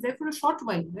through, it is there for a short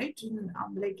while, right?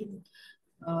 Like in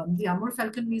the Amur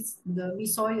falcon we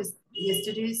saw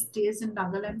yesterday stays in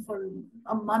Nagaland for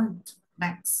a month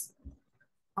max,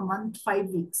 a month, 5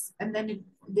 weeks. And then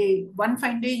one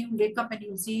fine day you wake up and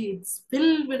you see it's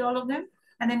filled with all of them.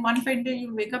 And then one fine day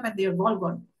you wake up and they are all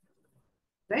gone,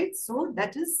 right? So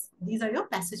these are your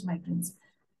passage migrants.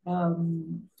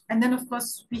 And then of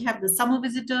course we have the summer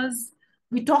visitors.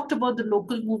 We talked about the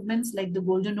local movements like the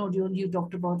golden oriole you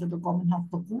talked about, or the common hawk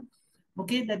cuckoo,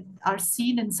 okay, that are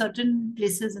seen in certain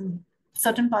places in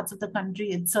certain parts of the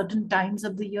country at certain times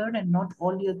of the year and not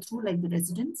all year through like the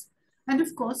residents. And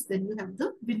of course, then you have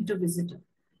the winter visitor.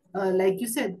 Like you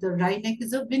said, the wryneck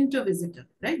is a winter visitor,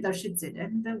 right? Darshit said,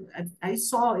 and I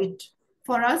saw it.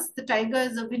 For us, the tiger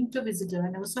is a winter visitor,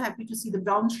 and I was so happy to see the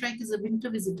brown shrike is a winter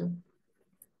visitor.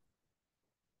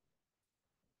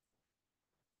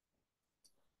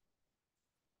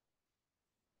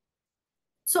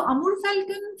 So Amur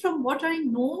falcon, from what I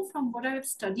know, from what I have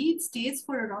studied, stays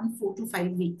for around 4 to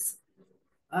 5 weeks.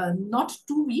 Not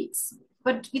 2 weeks,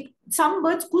 but some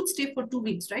birds could stay for 2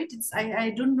 weeks, right? I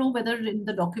don't know whether in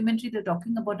the documentary they're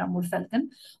talking about Amur falcon,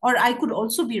 or I could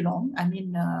also be wrong. I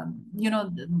mean,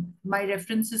 my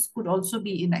references could also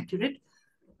be inaccurate.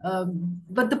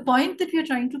 But the point that we are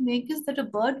trying to make is that a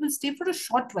bird will stay for a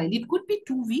short while. It could be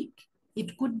 2 weeks,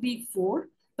 it could be 4,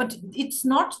 but it's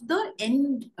not the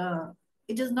end.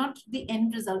 It is not the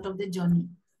end result of the journey.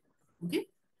 Okay,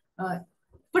 uh,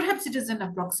 perhaps it is an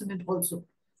approximate also,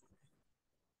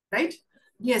 right?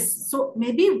 Yes. So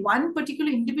maybe one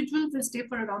particular individual will stay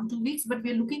for around 2 weeks, but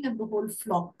we're looking at the whole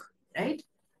flock, right?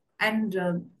 And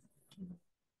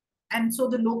so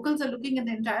the locals are looking at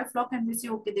the entire flock and they say,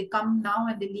 okay, they come now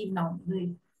and they leave now,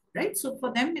 right? So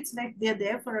for them, it's like they're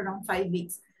there for around 5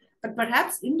 weeks. But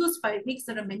perhaps in those 5 weeks,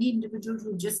 there are many individuals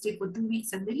who just stay for 2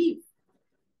 weeks and they leave,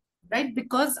 right?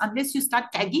 Because unless you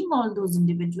start tagging all those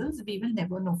individuals, we will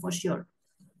never know for sure,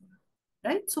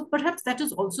 right? So perhaps that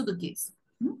is also the case.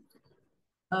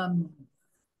 Um,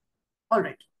 all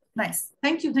right, nice.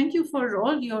 Thank you. Thank you for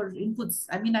all your inputs.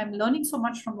 I mean, I'm learning so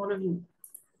much from all of you.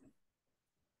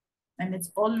 And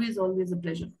it's always, always a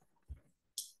pleasure.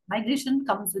 Migration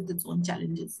comes with its own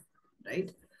challenges,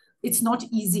 right? It's not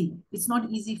easy. It's not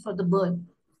easy for the bird.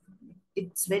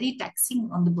 It's very taxing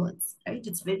on the birds, right?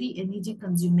 It's very energy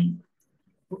consuming.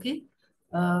 Okay.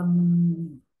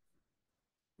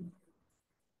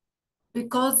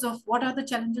 Because of what are the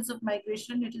challenges of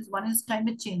migration? It is one is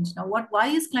climate change. Now, why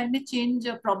is climate change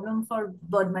a problem for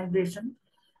bird migration?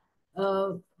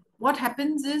 What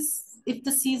happens is if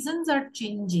the seasons are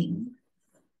changing,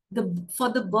 for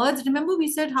the birds, remember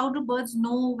we said how do birds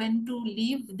know when to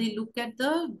leave? They look at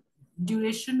the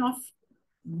duration of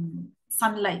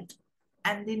sunlight,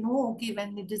 and they know, okay,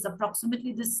 when it is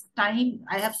approximately this time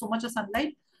I have so much of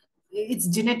sunlight, it's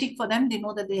genetic for them. They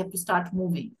know that they have to start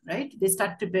moving, right? They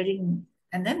start preparing,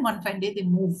 and then one fine day they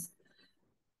move.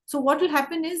 So what will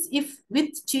happen is, if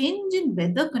with change in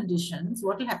weather conditions,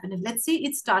 what will happen is, let's say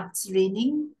it starts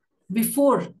raining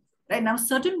before, Right now,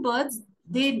 certain birds,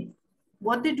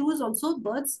 what they do is also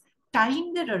birds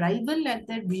time their arrival at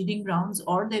their breeding grounds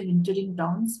or their wintering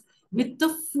grounds with the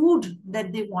food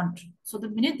that they want. So the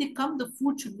minute they come, the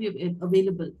food should be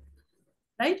available,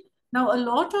 right? Now, a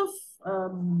lot of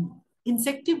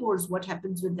insectivores, what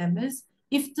happens with them is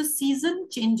if the season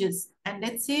changes, and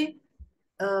let's say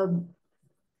um,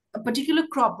 a particular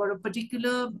crop or a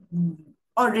particular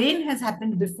or rain has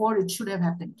happened before it should have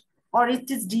happened, or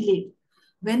it is delayed.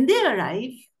 When they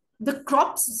arrive, the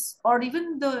crops or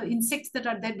even the insects that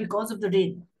are there because of the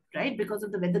rain, right? Because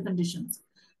of the weather conditions.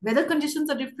 Weather conditions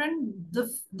are different.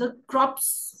 The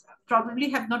crops probably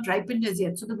have not ripened as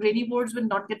yet. So the granivores will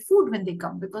not get food when they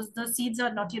come because the seeds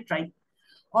are not yet ripe.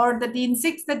 Or that the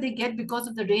insects that they get because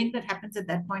of the rain that happens at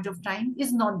that point of time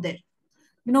is not there.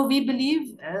 We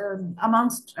believe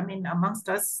amongst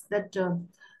us that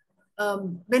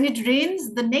when it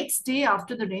rains the next day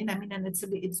after the rain, and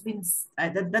it's been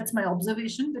that's my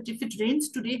observation, that if it rains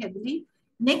today heavily,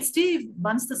 next day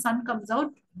once the sun comes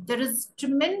out, there is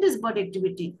tremendous bird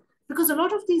activity because a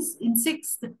lot of these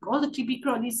insects, all the creepy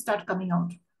crawlies start coming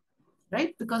out,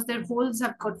 right? Because their holes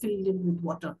have got filled in with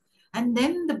water. And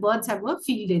then the birds have a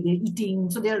field day, they're eating.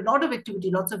 So there are a lot of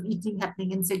activity, lots of eating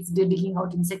happening, insects, they're digging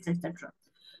out insects, etc.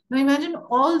 Now imagine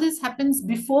all this happens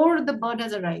before the bird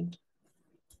has arrived.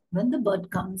 When the bird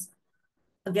comes,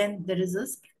 again, there is a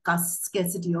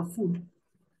scarcity of food,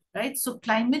 right? So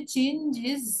climate change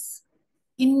is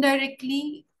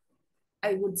indirectly,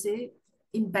 I would say,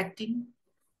 impacting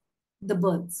the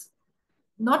birds.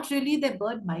 Not really their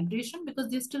bird migration because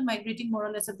they're still migrating more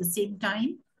or less at the same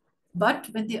time. But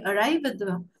when they arrive at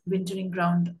the wintering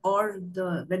ground or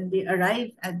when they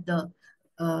arrive at the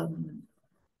um,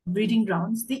 breeding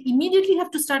grounds, they immediately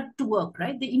have to start to work,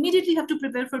 right? They immediately have to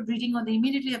prepare for breeding, or they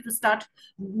immediately have to start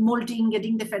molting,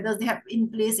 getting the feathers they have in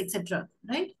place, etc.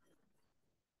 Right?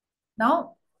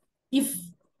 Now, if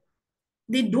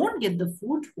they don't get the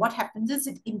food, what happens is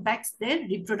it impacts their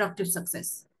reproductive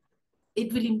success.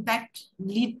 It will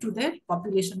lead to their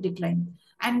population decline.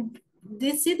 And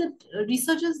they say that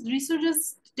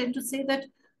researchers tend to say that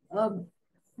um,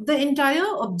 the entire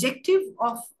objective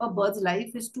of a bird's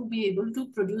life is to be able to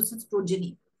produce its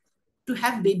progeny, to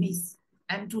have babies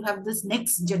and to have this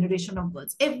next generation of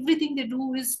birds. Everything they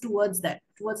do is towards that,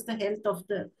 towards the health of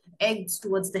the eggs,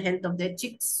 towards the health of their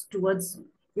chicks, towards,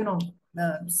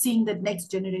 seeing that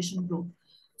next generation grow.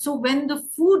 So when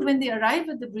they arrive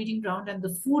at the breeding ground and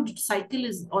the food cycle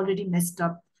is already messed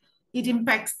up, it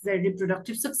impacts their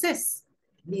reproductive success,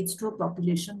 leads to a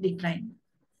population decline,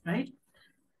 right?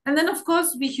 And then, of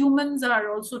course, we humans are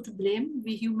also to blame.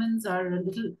 We humans are a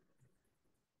little,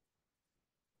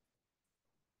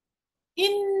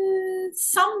 in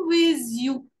some ways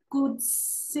you could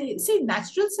say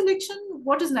natural selection.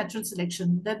 What is natural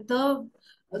selection? That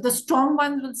the strong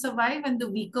ones will survive and the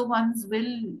weaker ones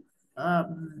will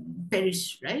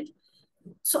perish, right?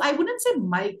 So I wouldn't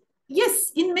say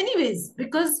yes, in many ways,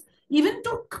 because even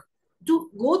to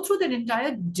go through that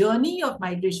entire journey of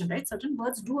migration, right? Certain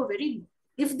birds do a very,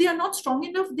 if they are not strong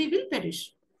enough, they will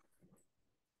perish,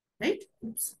 right?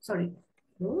 Oops, sorry.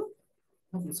 Oh,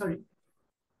 okay, sorry.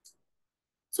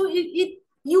 So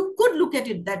you could look at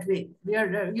it that way.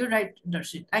 You're right,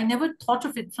 Darshit. I never thought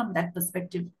of it from that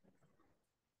perspective.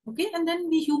 Okay, and then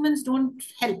we humans don't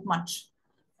help much.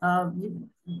 Uh, we,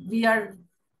 we are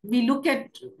we look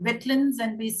at wetlands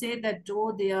and we say that,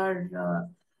 oh, they are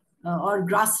or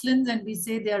grasslands, and we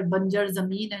say they are banjar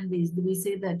zameen, and we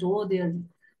say that, oh, they are,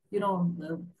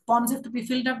 ponds have to be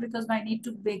filled up because I need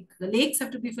to make, lakes have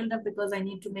to be filled up because I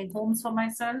need to make homes for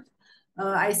myself.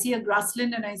 I see a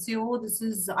grassland and I say, oh, this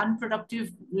is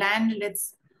unproductive land.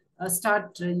 Let's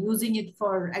start using it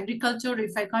for agriculture.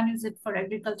 If I can't use it for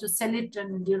agriculture, sell it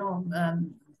and,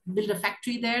 build a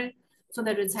factory there. So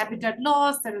there is habitat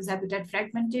loss, there is habitat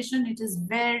fragmentation. It is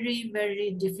very,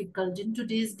 very difficult in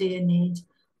today's day and age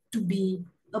to be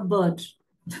a bird.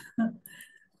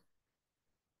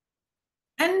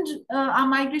 And our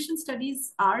migration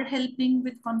studies are helping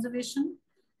with conservation.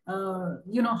 How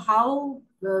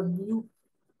you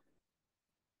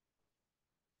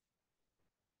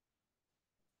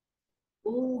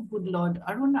Oh, good Lord.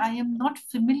 Arun, I am not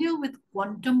familiar with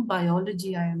quantum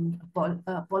biology.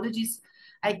 Apologies.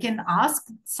 I can ask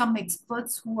some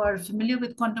experts who are familiar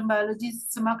with quantum biology.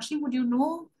 Samakshi, would you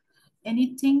know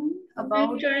anything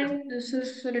about? Meantime, this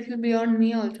is a little beyond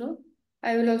me also.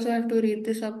 I will also have to read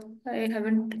this up. I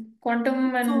haven't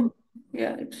quantum and So,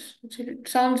 yeah, it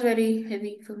sounds very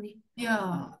heavy for me.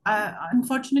 yeah,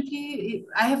 unfortunately,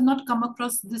 I have not come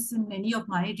across this in any of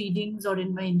my readings or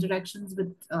in my interactions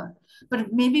with,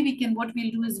 but maybe what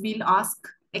we'll do is we'll ask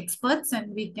experts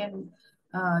and we can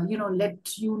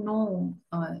let you know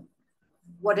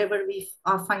whatever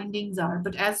our findings are.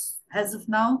 But as of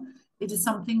now, it is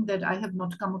something that I have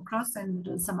not come across, and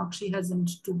Samakshi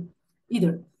hasn't too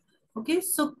either. Okay,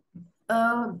 so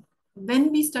uh,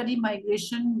 when we study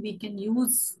migration, we can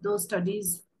use those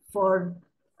studies for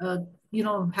uh,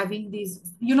 having these,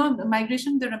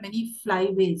 migration. There are many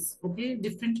flyways. Okay,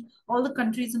 different, all the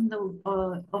countries in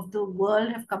the of the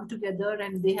world have come together,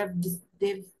 and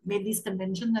they've made these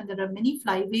conventions, and there are many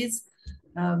flyways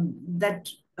that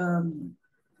um,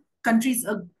 countries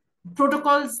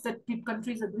protocols that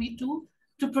countries agree to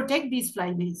protect these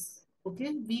flyways.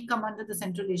 Okay, we come under the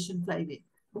Central Asian flyway.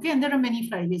 Okay, and there are many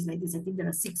flyways like this. I think there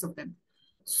are 6 of them.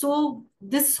 So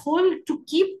this whole, to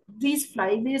keep these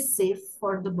flyways safe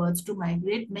for the birds to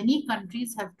migrate, many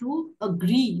countries have to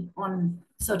agree on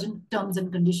certain terms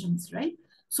and conditions, right?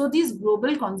 So these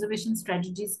global conservation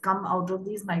strategies come out of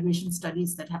these migration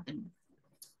studies that happen.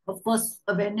 Of course,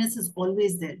 awareness is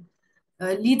always there.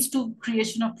 Leads to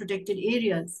creation of protected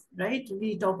areas, right?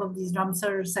 We talk of these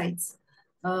Ramsar sites.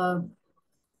 Uh,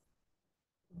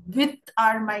 with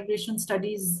our migration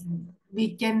studies,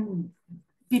 researchers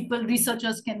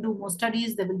can do more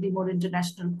studies. There will be more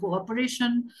international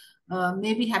cooperation.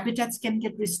 Maybe habitats can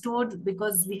get restored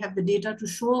because we have the data to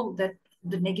show that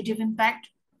the negative impact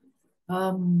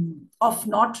of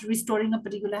not restoring a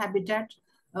particular habitat.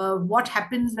 What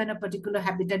happens when a particular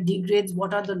habitat degrades?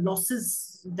 What are the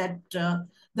losses that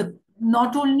the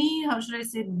not only, how should I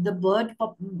say, the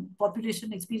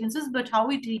population experiences, but how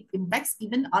it impacts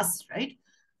even us, right?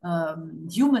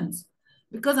 Humans.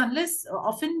 Because unless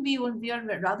often we are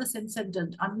rather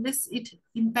sensitive, unless it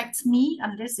impacts me,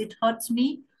 unless it hurts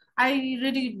me, I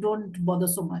really don't bother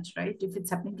so much, right? If it's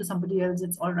happening to somebody else,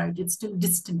 it's all right. It's still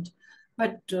distant.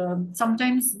 But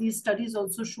sometimes these studies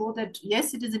also show that,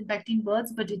 yes, it is impacting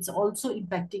birds, but it's also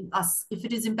impacting us. If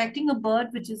it is impacting a bird,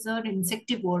 which is an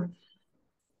insectivore,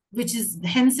 which is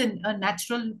hence a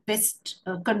natural pest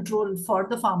control for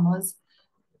the farmers,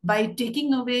 by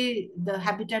taking away the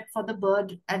habitat for the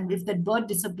bird, and if that bird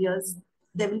disappears,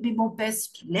 there will be more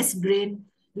pest, less grain,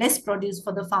 less produce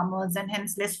for the farmers, and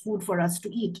hence less food for us to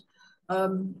eat.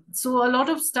 So a lot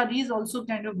of studies also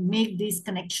kind of make these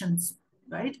connections,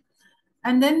 right?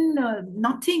 And then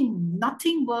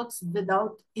nothing works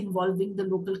without involving the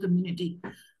local community.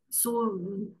 So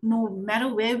no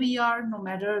matter where we are, no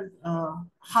matter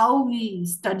how we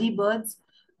study birds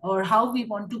or how we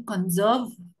want to conserve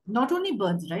not only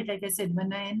birds, right? Like I said,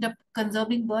 when I end up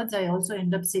conserving birds, I also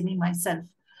end up saving myself.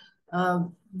 uh,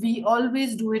 we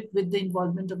always do it with the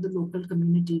involvement of the local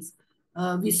communities.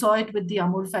 We saw it with the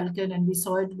Amur falcon, and we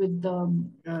saw it with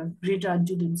the great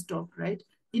adjutant stock, right?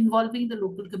 Involving the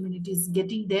local communities,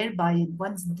 getting their buy-in.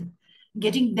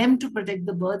 Getting them to protect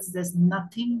the birds, there's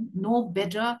nothing, no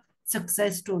better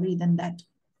success story than that.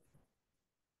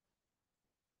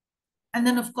 And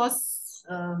then, of course,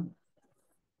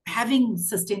 having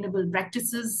sustainable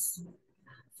practices,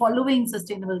 following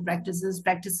sustainable practices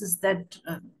that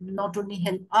not only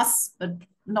help us, but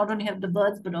not only help the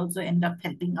birds, but also end up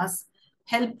helping us,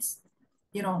 helps,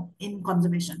 in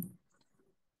conservation.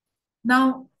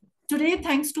 Now, today,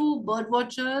 thanks to bird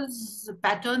watchers,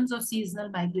 patterns of seasonal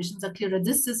migrations are clearer.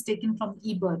 This is taken from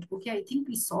eBird. Okay, I think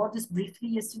we saw this briefly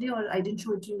yesterday, or I didn't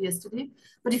show it to you yesterday.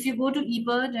 But if you go to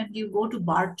eBird and you go to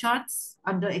bar charts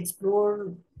under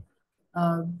explore,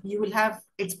 you will have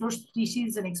explore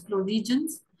species and explore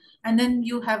regions. And then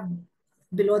you have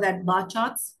below that bar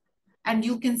charts. And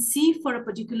you can see for a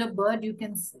particular bird,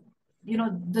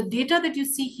 the data that you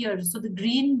see here. So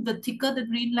the thicker the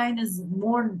green line is,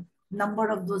 more number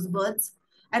of those birds.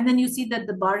 And then you see that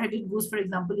the bar-headed goose, for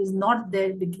example, is not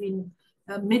there between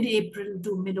mid-April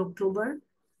to mid-October.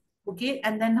 Okay,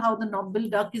 and then how the knobbill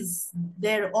duck is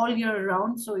there all year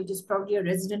round, so it is probably a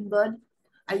resident bird.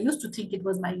 I used to think it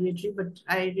was migratory, but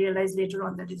I realized later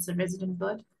on that it's a resident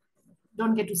bird.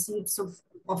 Don't get to see it so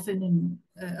often in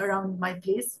around my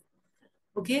place.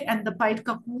 Okay, and the pied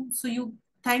cuckoo. So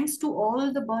thanks to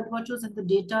all the bird watchers and the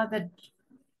data that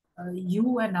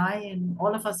you and I and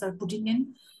all of us are putting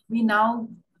in, we now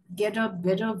get a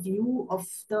better view of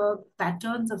the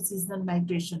patterns of seasonal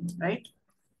migration, right?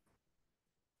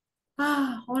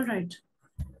 All right.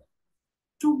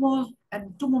 Two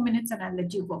more minutes, and I'll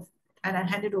let you go, and I'll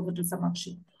hand it over to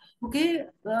Samakshi. Okay.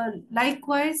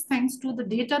 Likewise, thanks to the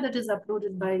data that is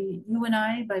uploaded by you and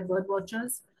I, by bird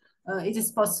watchers, it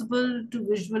is possible to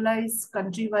visualize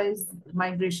country-wise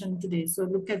migration today. So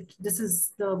look at, this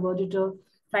is the verditor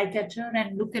flycatcher,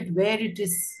 and look at where it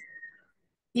is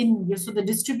so the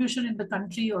distribution in the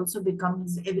country also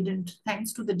becomes evident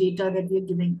thanks to the data that we are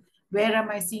giving. Where am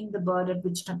I seeing the bird at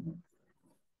which time?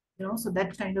 So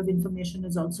that kind of information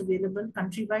is also available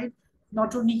countrywide,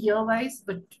 not only year-wise,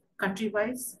 but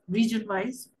country-wise,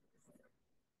 region-wise.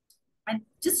 And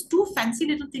just two fancy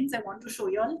little things I want to show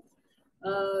you all.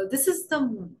 This is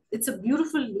it's a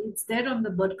beautiful, it's there on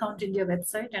the Bird Count India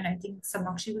website, and I think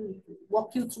Samakshi will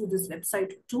walk you through this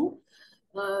website too.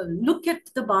 Look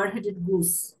at the bar-headed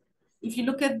goose. If you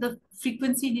look at the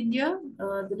frequency in India,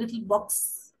 the little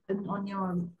box on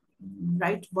your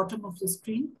right bottom of the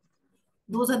screen,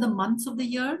 those are the months of the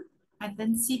year, and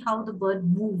then see how the bird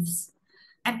moves.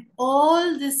 And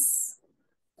all this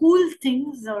cool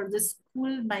things or this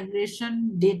cool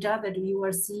migration data that you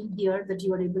are seeing here, that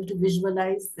you are able to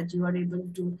visualize, that you are able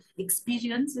to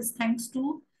experience, is thanks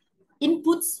to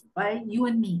inputs by you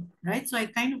and me, right? So I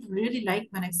kind of really like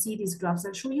when I see these graphs.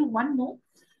 I'll show you one more.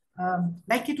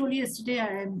 Like I told you yesterday,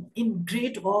 I am in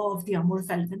great awe of the Amur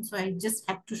falcon. So I just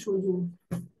had to show you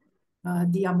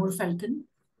the Amur falcon.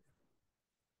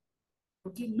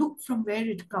 Okay, look from where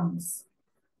it comes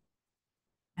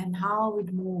and how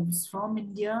it moves from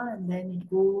India, and then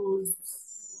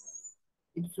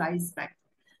it flies back.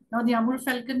 Now the Amur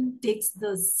falcon takes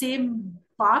the same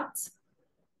path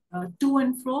to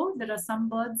and fro. There are some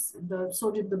birds,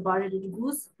 so did the bar-headed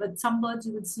goose, but some birds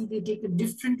you would see they take a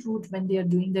different route when they are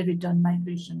doing their return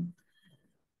migration.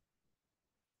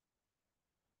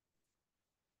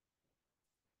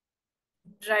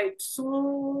 Right.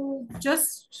 So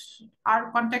just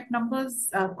our contact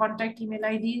numbers, contact email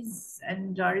IDs,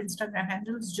 and our Instagram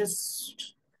handles,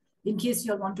 just in case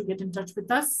you all want to get in touch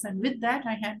with us. And with that,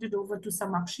 I hand it over to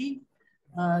Samakshi.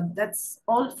 That's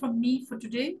all from me for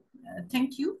today.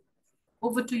 Thank you.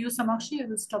 Over to you, Samakshi. I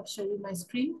will stop sharing my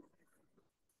screen.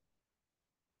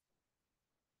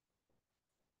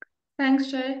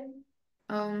 Thanks, Jay.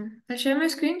 I'll share my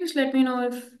screen. Just let me know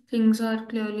if things are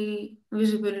clearly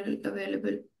visible,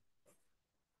 available.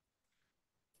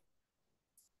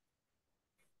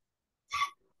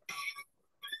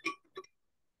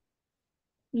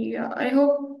 Yeah, I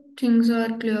hope things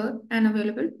are clear and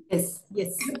available. Yes,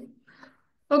 yes.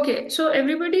 Okay, so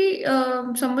everybody,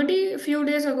 somebody a few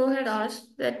days ago had asked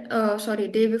that, sorry,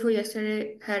 day before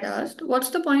yesterday had asked, what's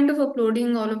the point of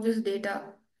uploading all of this data?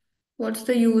 What's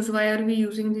the use? Why are we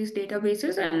using these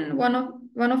databases? And one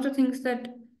of the things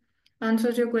that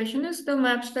answers your question is the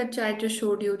maps that Chai just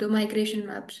showed you, the migration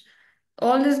maps.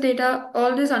 All this data,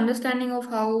 all this understanding of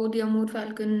how the Amur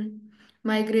falcon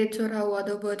migrates or how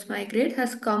other birds migrate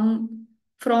has come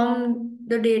from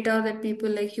the data that people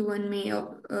like you and me,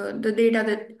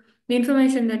 the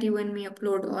information that you and me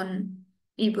upload on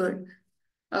eBird.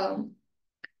 Um,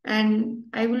 and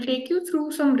I will take you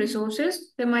through some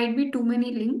resources. There might be too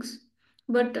many links,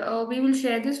 but we will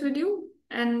share this with you,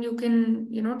 and you can,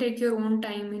 take your own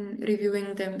time in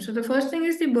reviewing them. So the first thing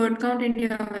is the Bird Count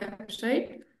India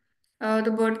website.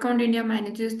 The Bird Count India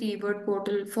manages the eBird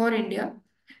portal for India.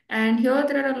 And here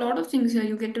there are a lot of things here.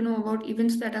 You get to know about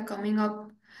events that are coming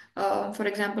up. For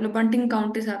example, a bunting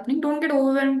count is happening. Don't get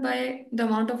overwhelmed by the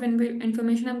amount of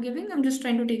information I'm giving. I'm just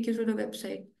trying to take you through the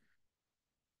website.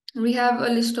 We have a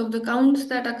list of the counts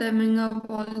that are coming up,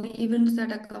 all the events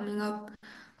that are coming up.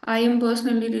 I am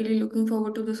personally really looking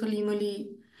forward to the Salim Ali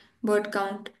bird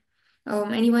count.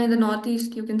 Anyone in the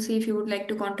Northeast, you can see if you would like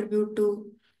to contribute to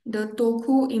the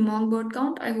Tokhu Imong bird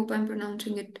count. I hope I'm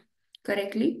pronouncing it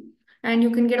correctly. And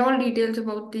you can get all details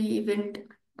about the event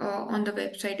on the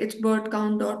website. It's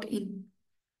birdcount.in.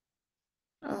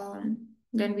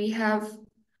 Then we have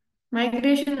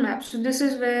migration maps. So this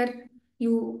is where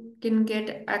you can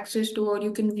get access to or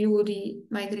you can view the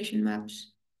migration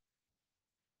maps.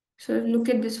 So look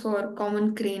at this for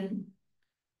common crane.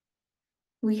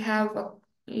 We have a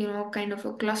kind of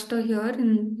a cluster here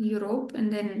in Europe,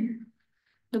 and then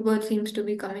the bird seems to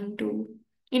be coming to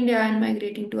India and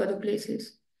migrating to other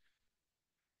places.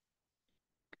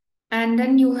 And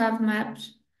then you have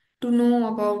maps to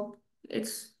know about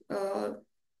its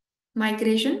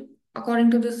migration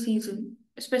according to the season,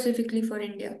 specifically for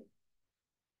India.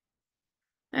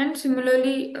 And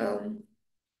similarly,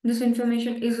 this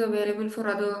information is available for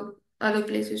other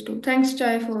places too. Thanks,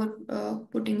 Chai, for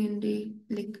putting in the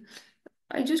link.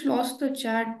 I just lost the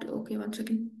chat. Okay, one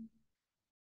second.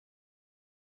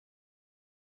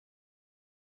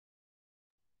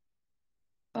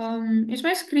 Is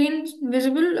my screen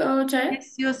visible, Chai?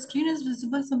 Yes, your screen is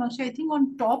visible, Samakshi. I think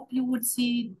on top you would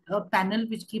see a panel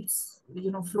which keeps,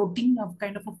 floating, a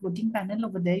kind of a floating panel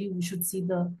over there. You should see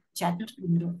the chat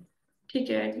window.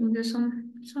 Okay, I think there's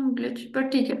some glitch, but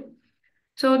okay.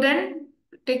 So then,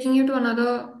 taking you to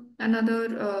another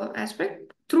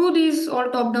aspect, through these all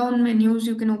top-down menus,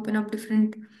 you can open up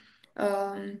different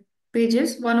um,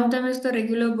 pages. One of them is the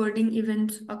regular birding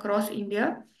events across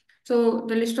India. So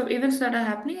the list of events that are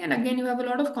happening, and again, you have a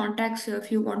lot of contacts here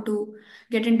if you want to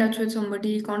get in touch with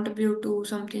somebody, contribute to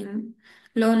something,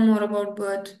 learn more about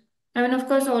birds. I mean, of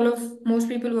course, all of most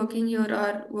people working here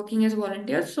are working as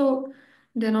volunteers, so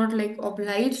they're not like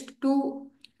obliged to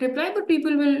reply, but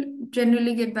people will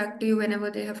generally get back to you whenever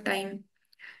they have time.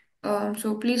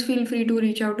 So please feel free to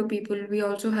reach out to people. We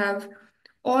also have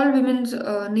all women's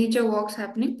nature walks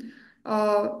happening.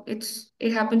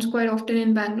 It happens quite often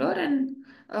in Bangalore, and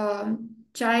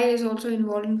Chai is also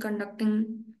involved in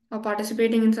conducting or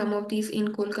participating in some of these in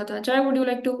Kolkata. Chai, would you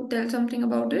like to tell something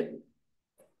about it?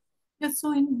 Yeah,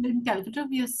 so in Calcutta,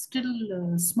 we are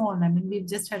still small. I mean, we've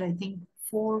just had, I think,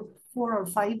 four or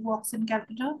five walks in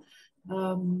Calcutta.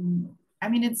 I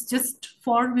mean, it's just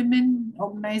for women,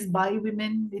 organized by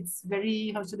women. It's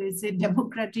very, how should I say,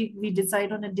 democratic. We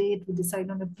decide on a date, we decide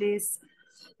on a place,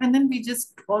 and then we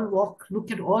just all walk, look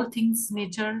at all things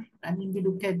nature. I mean, we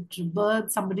look at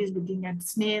birds, somebody is looking at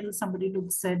snails, somebody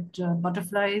looks at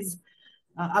butterflies,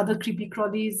 other creepy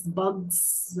crawlies,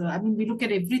 bugs. I mean, we look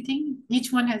at everything.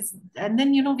 Each one has, and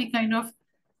then, we kind of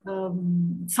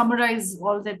summarize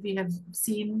all that we have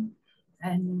seen.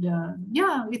 And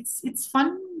yeah, it's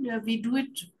fun. We do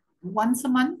it once a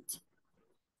month,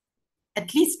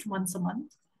 at least once a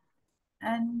month.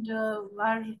 And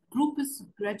our group is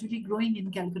gradually growing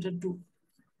in Calcutta too.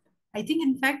 I think,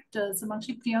 in fact,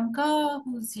 Samakshi Priyanka,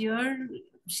 who's here,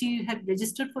 she had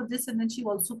registered for this, and then she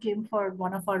also came for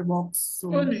one of our walks.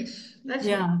 Oh, So nice. That's nice.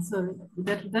 yeah, so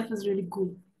that was really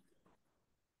cool.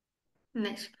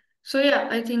 Nice. So yeah,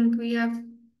 I think we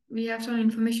have some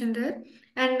information there.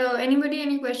 And anybody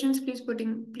any questions, please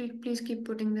keep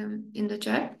putting them in the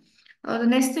chat. The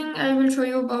next thing I will show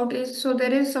you about is so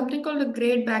there is something called the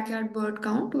Great Backyard Bird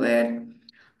Count, where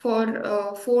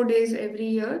for 4 days every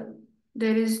year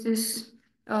there is this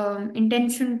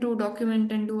intention to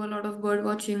document and do a lot of bird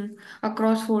watching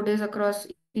across 4 days across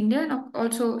India and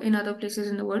also in other places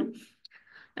in the world.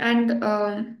 And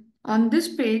on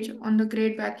this page, on the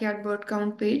Great Backyard Bird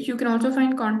Count page, you can also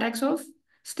find contacts of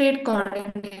state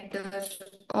coordinators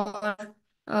or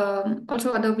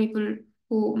also other people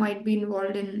who might be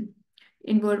involved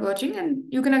in bird watching. And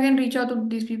you can again reach out to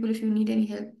these people if you need any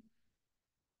help.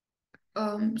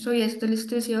 So yes, the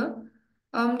list is here.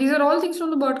 These are all things from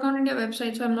the Bird Count India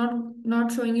website. So I'm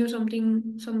not showing you some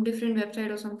different website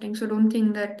or something. So don't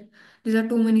think that these are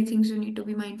too many things you need to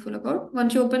be mindful about.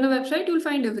 Once you open the website, you'll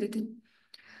find everything.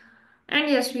 And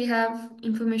yes, we have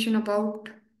information about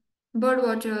bird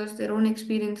watchers, their own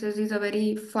experiences. These are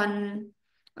very fun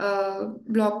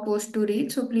blog posts to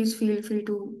read. So please feel free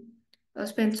to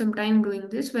spend some time doing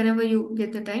this whenever you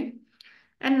get the time.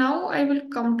 And now I will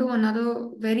come to another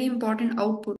very important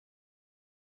output.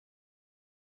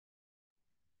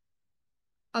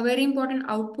 A very important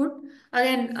output.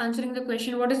 Again, answering the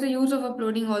question, what is the use of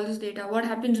uploading all this data? What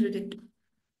happens with it?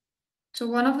 So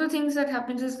one of the things that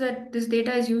happens is that this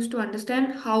data is used to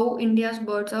understand how India's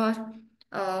birds are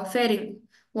faring.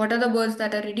 What are the birds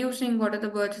that are reducing? What are the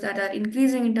birds that are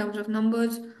increasing in terms of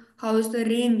numbers? How is the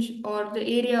range or the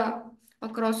area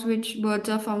across which birds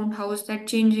are found? How is that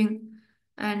changing?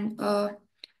 And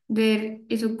there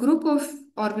is a group of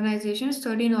organizations,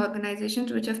 13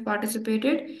 organizations, which have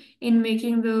participated in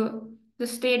making the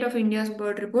state of India's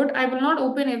bird report. I will not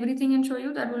open everything and show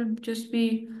you, that will just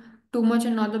be too much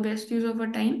and not the best use of our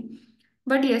time.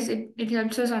 But yes, it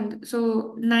helps us.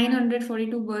 So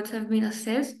 942 birds have been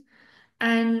assessed,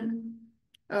 and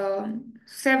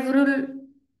several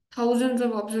thousands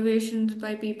of observations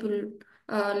by people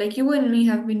like you and me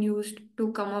have been used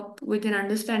to come up with an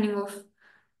understanding of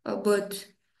birds.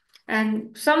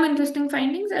 And some interesting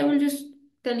findings, I will just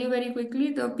tell you very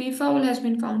quickly. The peafowl has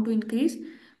been found to increase.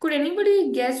 Could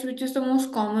anybody guess which is the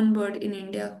most common bird in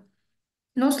India?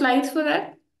 No slides for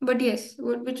that, but yes,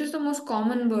 which is the most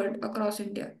common bird across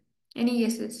India? Any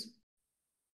guesses?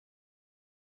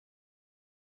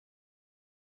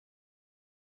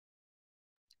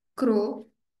 Crow.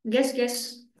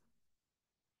 Guess.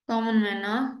 Common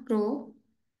man, crow.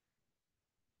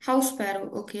 House sparrow.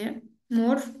 Okay.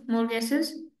 More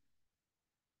guesses.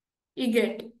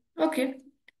 Egret. Okay.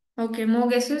 Okay. More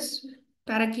guesses.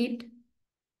 Parakeet.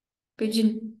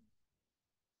 Pigeon.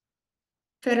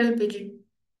 Feral pigeon.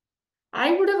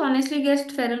 I would have honestly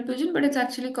guessed feral pigeon, but it's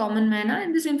actually common manna,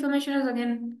 and this information has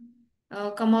again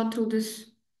come out through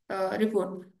this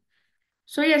report.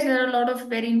 So yes, there are a lot of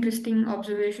very interesting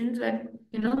observations that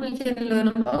we can learn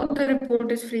about. The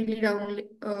report is freely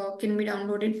can be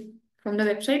downloaded from the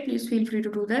website. Please feel free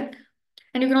to do that,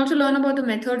 and you can also learn about the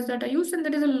methods that are used. And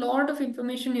there is a lot of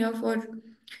information here for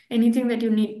anything that you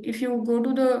need. If you go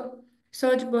to the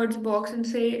search birds box and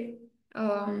say,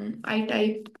 I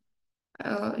type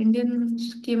Indian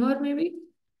skimmer maybe.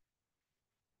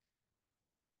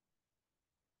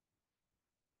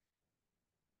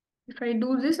 If I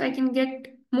do this, I can get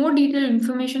more detailed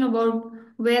information about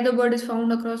where the bird is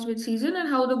found across which season and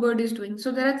how the bird is doing.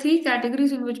 So there are three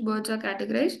categories in which birds are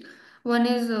categorized. One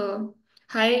is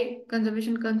high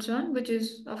conservation concern, which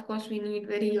is, of course, we need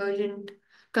very urgent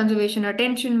conservation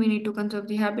attention. We need to conserve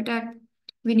the habitat.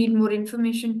 We need more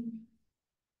information.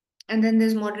 And then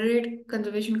there's moderate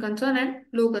conservation concern and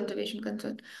low conservation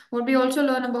concern. What we also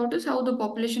learn about is how the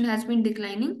population has been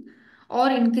declining or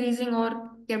increasing or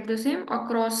kept the same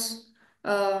across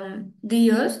the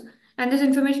years. And this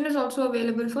information is also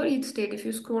available for each state. If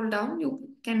you scroll down, you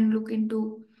can look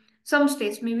into some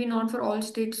states, maybe not for all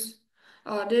states.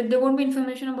 There won't be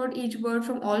information about each bird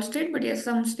from all states, but yes,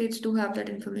 some states do have that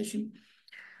information.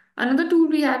 Another tool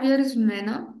we have here is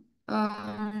MENA.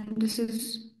 This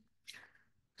is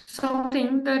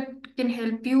something that can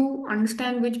help you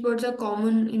understand which birds are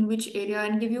common in which area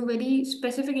and give you very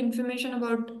specific information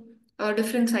about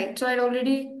different sites. So I've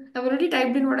already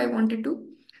typed in what I wanted to.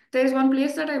 There is one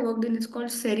place that I worked in. It's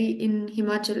called Seri in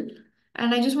Himachal,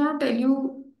 and I just want to tell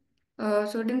you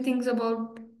certain things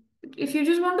about. If you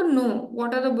just want to know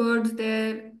what are the birds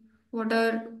there, what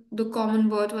are the common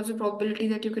birds, what's the probability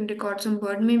that you can record some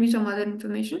bird, maybe some other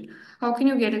information. How can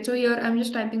you get it? So here I'm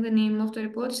just typing the name of the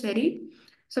report, Seri,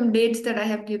 some dates that I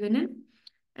have given it,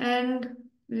 and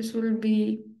this will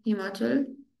be Himachal,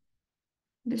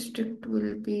 district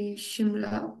will be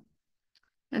Shimla,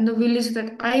 and the village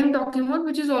that I am talking about,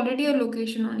 which is already a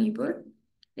location on eBird,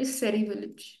 is Seri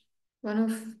village. One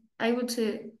of, I would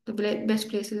say, the best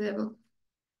places ever.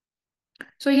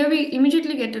 So here we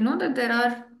immediately get to know that there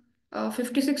are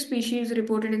 56 species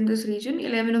reported in this region.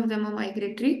 11 of them are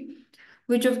migratory,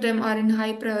 which of them are in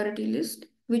high priority list,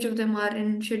 which of them are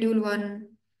in Schedule 1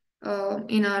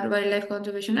 in our Wildlife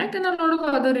Conservation Act, and a lot of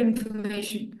other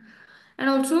information. And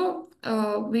also,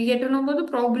 we get to know about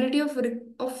the probability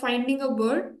of finding a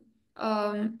bird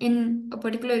in a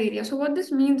particular area. So what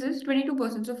this means is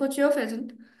 22%. So for chair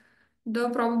pheasant, the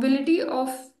probability of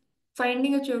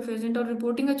finding a chair pheasant or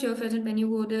reporting a chair pheasant when you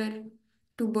go there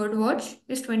to bird watch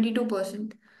is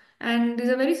 22%. And these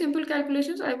are very simple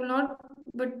calculations. I will not,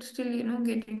 but still,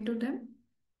 get into them.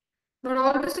 But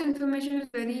all this information is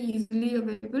very easily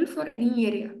available for any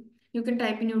area. You can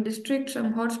type in your district,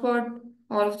 some hotspot,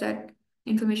 all of that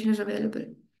information is available.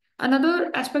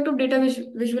 Another aspect of data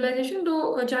visualization,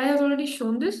 though Jai has already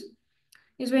shown this,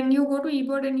 is when you go to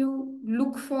eBird and you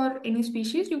look for any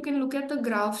species, you can look at the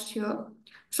graphs here.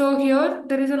 So here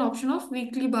there is an option of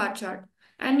weekly bar chart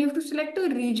and you have to select a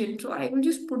region. So I will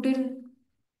just put in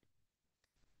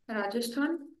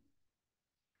Rajasthan.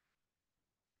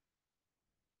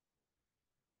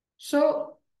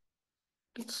 So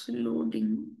it's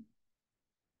loading.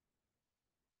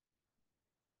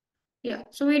 Yeah,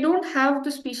 so we don't have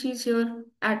the species here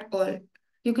at all.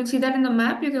 You can see that in the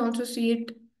map, you can also see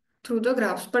it through the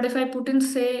graphs. But if I put in,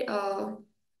 say, Tamil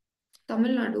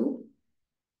Nadu,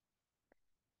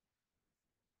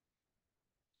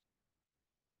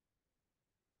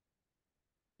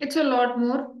 it's a lot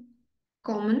more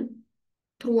common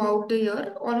throughout the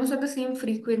year, almost at the same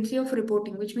frequency of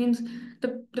reporting, which means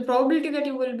the probability that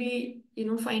you will be,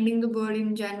 finding the bird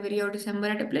in January or December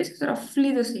at a place is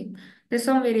roughly the same. There's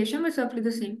some variation, but it's roughly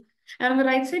the same. And on the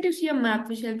right side, you see a map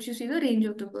which helps you see the range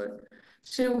of the bird.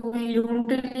 So we don't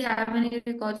really have any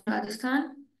records in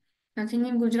Rajasthan, nothing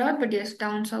in Gujarat, but yes,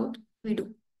 down south we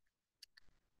do.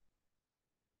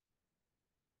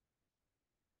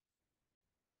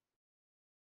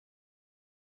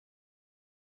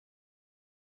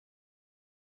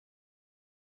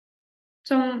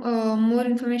 Some more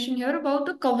information here about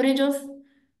the coverage of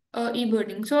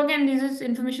e-birding. So again, this is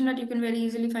information that you can very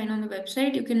easily find on the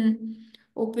website. You can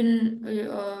open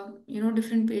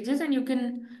different pages and you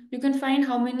can find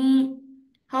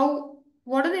how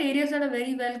what are the areas that are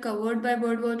very well covered by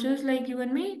bird watchers like you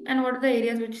and me, and what are the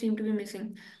areas which seem to be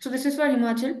missing. So this is for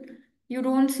Himachal. You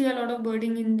don't see a lot of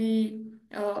birding in the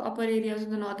upper areas,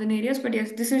 the northern areas, but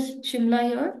yes, this is Shimla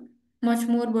here. Much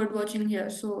more bird watching here.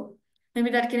 So maybe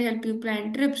that can help you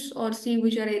plan trips or see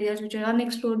which are areas which are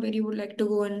unexplored where you would like to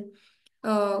go and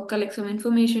collect some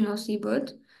information or see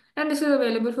birds. And this is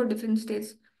available for different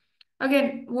states.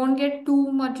 Again, won't get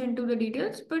too much into the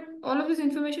details, but all of this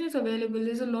information is available.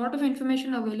 There's a lot of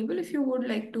information available if you would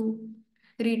like to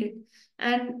read it.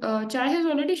 And Chai has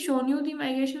already shown you the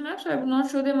migration maps, so I will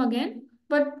not show them again.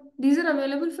 But these are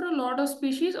available for a lot of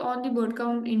species on the Bird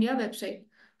Count India website.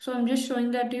 So I'm just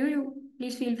showing that to you. You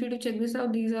please feel free to check this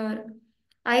out.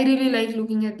 I really like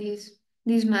looking at these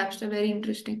maps. They're very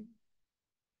interesting.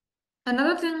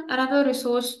 Another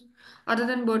resource other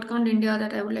than Bird Count India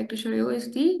that I would like to show you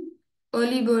is the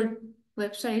Early Bird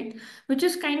website, which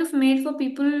is kind of made for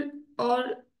people, or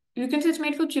you can say it's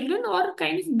made for children or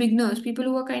kind of beginners, people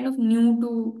who are kind of new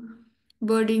to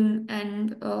birding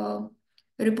and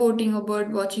reporting or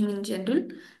bird watching in general.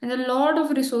 And a lot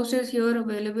of resources here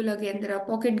available. Again, there are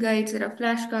pocket guides, there are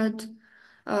flashcards,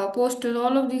 posters,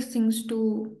 all of these things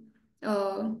to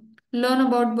uh, learn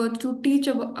about birds, to teach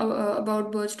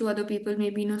about birds to other people,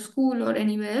 maybe in a school or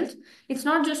anywhere else. It's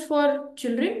not just for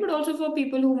children, but also for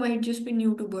people who might just be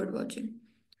new to bird watching.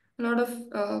 A lot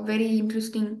of very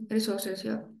interesting resources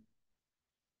here.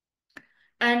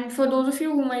 And for those of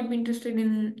you who might be interested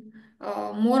in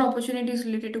more opportunities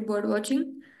related to bird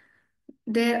watching,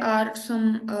 there's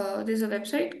a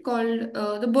website called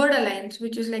the Bird Alliance,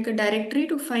 which is like a directory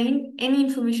to find any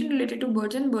information related to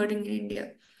birds and birding in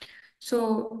India.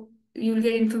 So you'll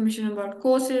get information about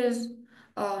courses,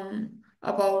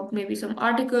 about maybe some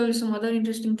articles, some other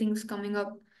interesting things coming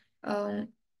up. Um,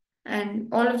 and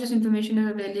all of this information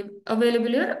is available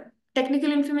here.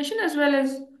 Technical information as well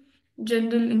as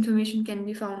general information can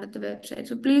be found at the website.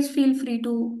 So please feel free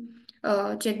to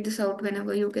check this out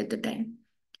whenever you get the time.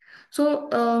 So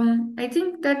I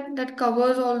think that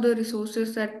covers all the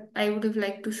resources that I would have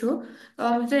liked to show.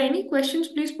 If there are any questions,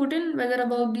 please put in, whether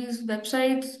about these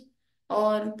websites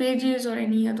or pages or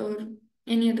any other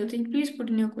thing. Please put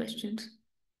in your questions.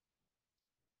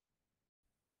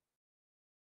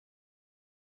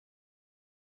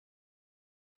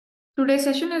 Today's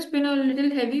session has been a little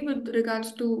heavy with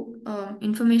regards to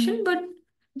information, but if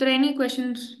there are any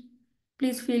questions,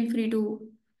 please feel free to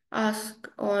ask,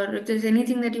 or if there's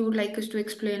anything that you would like us to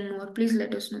explain more, please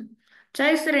let us know.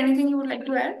 Chai, is there anything you would like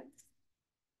to add?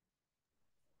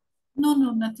 No,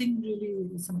 no, nothing really,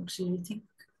 Samakshi. I think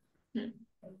Hmm.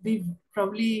 we've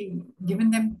probably given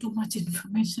them too much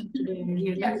information today, I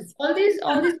Yeah, realize. all these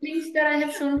links that I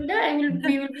have shown today,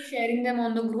 we will be sharing them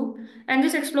on the group and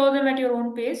just explore them at your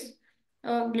own pace.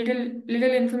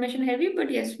 Little information heavy, but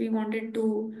yes, we wanted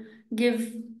to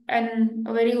give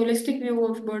a very holistic view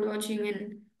of bird watching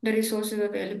and the resources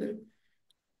available.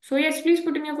 So yes, please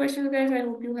put in your questions, guys. I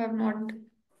hope you have not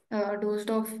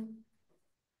dozed off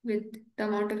with the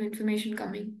amount of information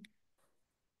coming.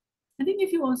 I think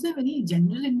if you also have any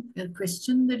general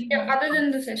question that you Yeah, want to other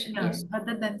than the ask, session, yeah, yes.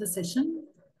 other than the session,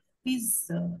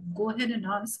 please go ahead and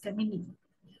ask. I mean,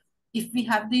 if we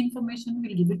have the information,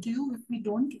 we'll give it to you. If we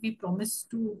don't, we promise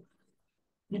to,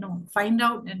 find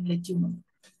out and let you know.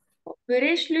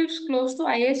 Viresh lives close to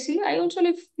ISC. I also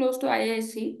live close to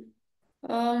ISC.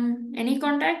 Any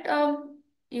contact?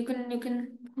 You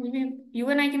can maybe you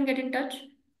and I can get in touch.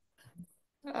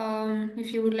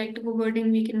 If you would like to go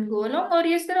birding, we can go along. Or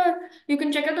yes, you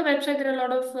can check out the website. There are a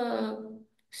lot of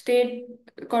state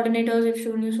coordinators have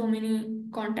shown you so many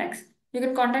contacts. You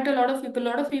can contact a lot of people. A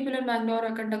lot of people in Bangalore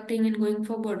are conducting and going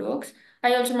for bird walks.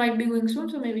 I also might be going soon,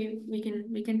 so maybe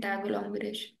we can tag along,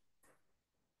 Viresh.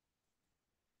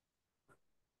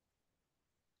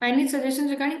 I need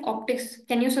suggestions regarding optics.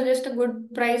 Can you suggest a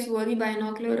good price worthy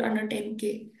binocular under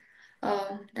 10K?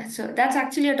 That's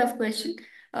actually a tough question.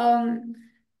 Um,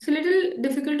 it's a little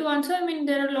difficult to answer. I mean,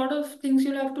 there are a lot of things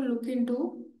you'll have to look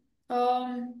into.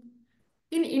 Um,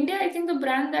 in India, I think the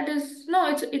brand that is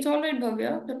no, it's all right,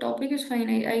 Bhavya. The topic is fine.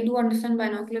 I do understand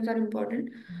binoculars are important.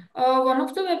 One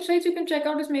of the websites you can check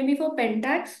out is maybe for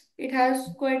Pentax. It has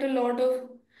quite a lot of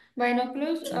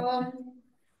binoculars.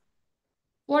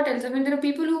 What else? I mean, there are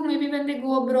people who maybe when they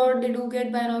go abroad, they do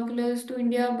get binoculars to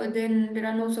India, but then there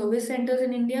are no service centers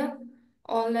in India.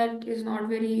 All that is not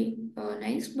very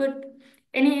nice. But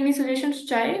any suggestions,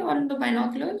 Chai, on the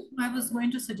binoculars? I was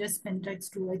going to suggest Pentax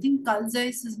too. I think Carl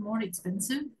Zeiss is more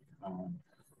expensive. Uh,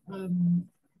 um,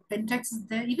 Pentax is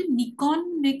there. Even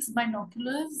Nikon makes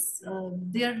binoculars.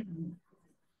 They're,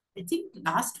 I think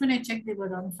last when I checked, they were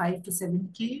around 5 to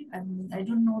 7K. And I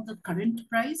don't know the current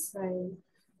price.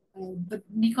 But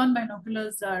Nikon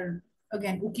binoculars are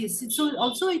again okay. So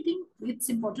also I think it's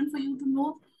important for you to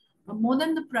know more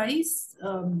than the price.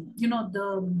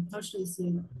 The how should I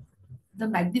say, the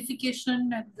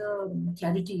magnification and the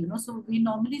clarity. So we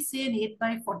normally say an 8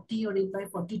 by 40 or 8 by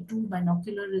 42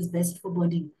 binocular is best for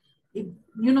birding. It,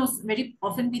 very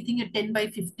often we think a 10 by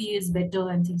 50 is better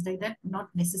and things like that. Not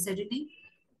necessarily,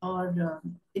 or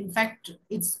in fact,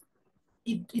 it's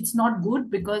not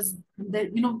good because there,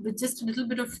 with just a little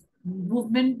bit of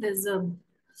movement, there's a,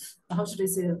 how should I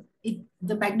say,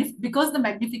 because the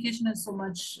magnification is so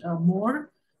much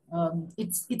more,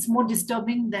 it's more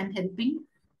disturbing than helping.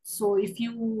 So if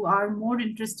you are more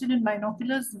interested in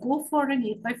binoculars, go for an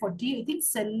 8 by 40. I think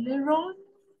Celeron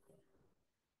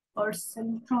or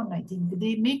Celtron, I think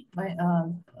they make by,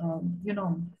 you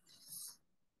know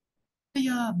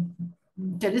Yeah,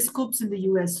 telescopes in the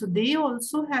US. So they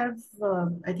also have,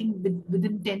 I think,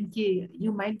 within 10K,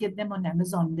 you might get them on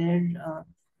Amazon. Their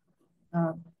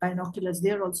binoculars,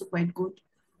 they're also quite good.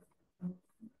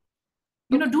 Okay,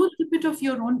 Do a little bit of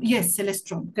your own. Yes,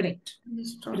 Celestron, correct.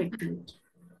 just strong. Correct, correct.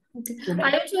 Okay. You're I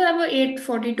right. also have a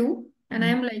 842 and I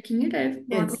Mm. am liking it. I've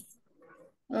bought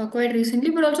Yes. quite recently.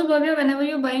 But also, Bhavya, whenever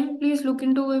you're buying, please look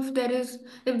into if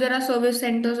there are service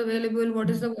centers available, what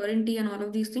is Mm. the warranty and all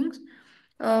of these things.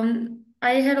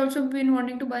 I had also been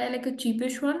wanting to buy like a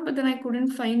cheapish one, but then I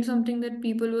couldn't find something that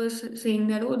people were saying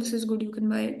that, oh, this is good, you can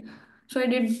buy it. So I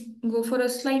did go for a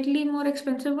slightly more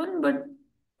expensive one, but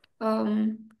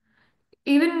um,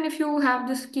 even if you have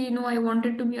this key, I want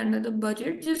it to be under the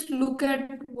budget, just look at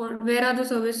where are the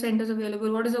service centers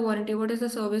available, what is the warranty, what is the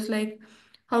service like,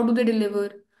 how do they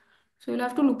deliver. So you'll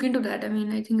have to look into that. I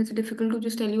mean, I think it's difficult to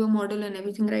just tell you a model and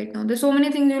everything right now. There's so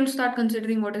many things you'll start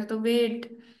considering. What is the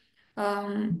weight?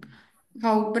 Um,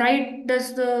 how bright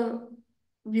does the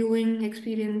viewing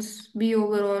experience be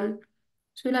overall?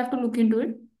 So you'll have to look into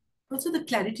it. Also the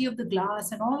clarity of the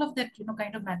glass and all of that,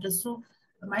 kind of matters. So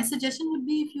my suggestion would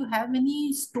be, if you have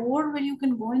any store where you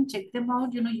can go and check them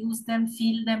out, use them,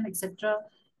 feel them, etc.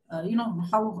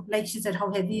 How, like she said, how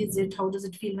heavy is it, how does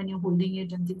it feel when you're holding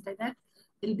it, and things like that.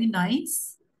 It'll be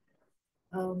nice.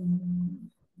 um,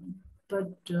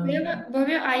 but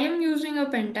Bhavya, I am using a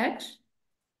Pentax.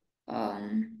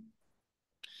 Um,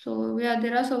 so yeah,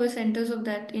 there are service centers of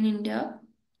that in India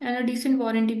and a decent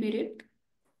warranty period.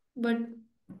 But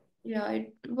yeah,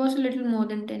 it was a little more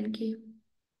than 10K.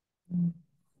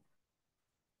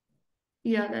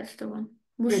 Yeah, that's the one.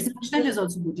 yes, Bushnell. Bushnell is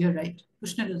also good, you're right.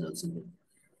 Bushnell is also good.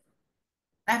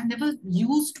 I've never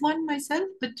used one myself,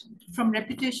 but from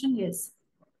reputation, yes.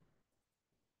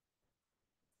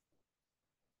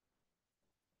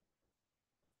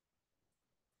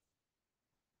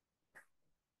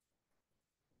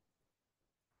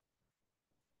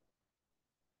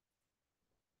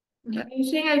 Yeah, I'm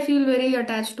saying I feel very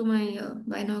attached to my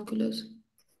binoculars.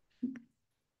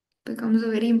 Becomes a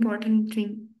very important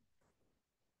thing.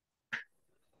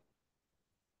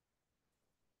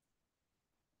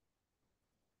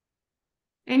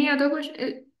 Any other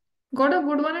question? Got a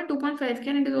good one at 2.5K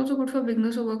and it is also good for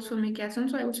beginners who works for me, Kasan.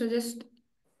 So I would suggest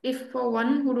if for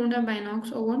one who don't have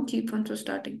binocs or want cheap ones for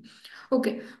starting.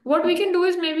 Okay, what we can do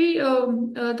is maybe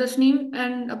Tasneem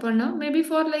and Aparna, maybe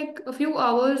for like a few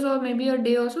hours or maybe a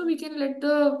day or so, we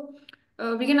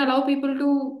can allow people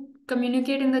to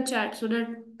communicate in the chat so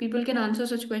that people can answer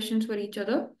such questions for each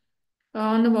other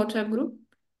on the WhatsApp group.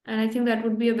 And I think that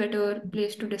would be a better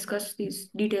place to discuss these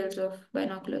details of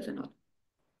binoculars and all.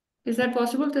 Is that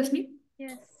possible, Tasneem?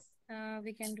 Yes,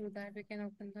 we can do that. We can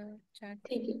open the chat.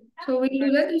 Okay. So we'll do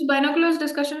But that. These binoculars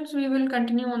discussions we will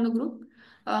continue on the group.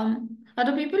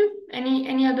 Other people,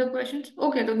 any other questions?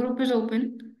 Okay, the group is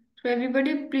open. So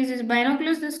everybody, please, these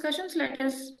binoculars discussions, let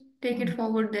us take it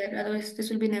forward there. Otherwise, this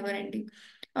will be never ending.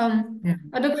 Yeah.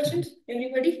 Other questions?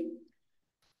 Everybody?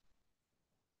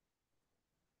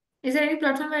 Is there any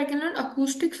platform where I can learn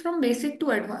acoustics from basic to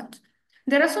advanced?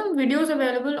 There are some videos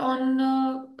available on,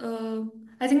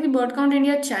 I think, the Bird Count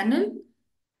India channel.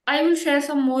 I will share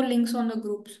some more links on the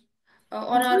groups, on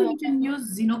Also, our you WhatsApp can group.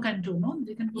 use Zenocanto, no?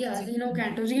 They can go to Yeah,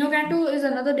 Zenocanto. Zenocanto. Zenocanto is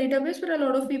another database where a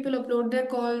lot of people upload their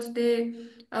calls, they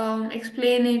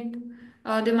explain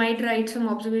it, they might write some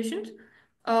observations.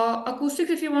 Acoustics,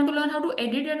 if you want to learn how to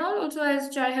edit and all, also as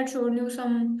Chai had shown you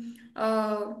some,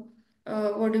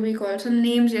 what do we call, some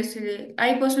names yesterday.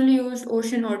 I personally used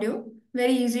Ocean Audio,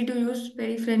 very easy to use,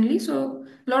 very friendly. So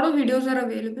a lot of videos are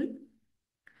available.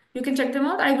 You can check them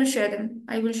out. I will share them.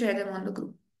 I will share them on the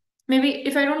group. Maybe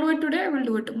if I don't do it today, I will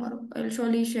do it tomorrow. I will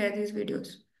surely share these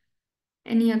videos.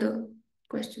 Any other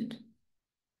questions?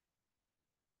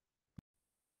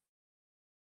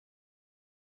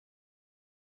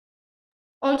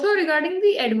 Also, regarding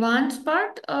the advanced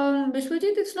part,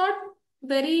 Vishwajit, it's not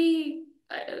very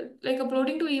like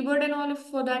uploading to eBird and all. If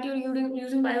for that you're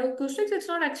using bioacoustics, it's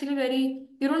not actually very.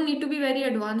 You don't need to be very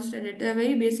advanced at it. They're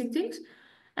very basic things,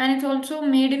 and it's also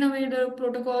made in a way. The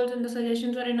protocols and the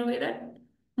suggestions are in a way that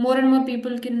more and more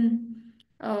people can,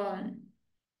 learn.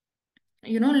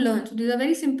 So these are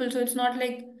very simple. So it's not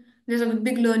like there's a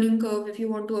big learning curve if you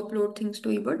want to upload things to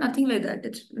eBird. Nothing like that.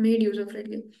 It's made user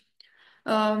friendly.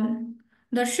 Um,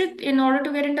 Darshit, in order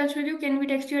to get in touch with you, can we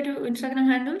text you at your Instagram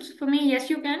handles? For me, yes,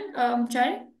 you can.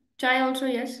 Chai also,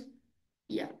 yes.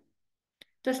 Yeah.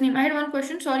 Tasneem, I had one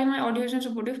question. Sorry, my audio isn't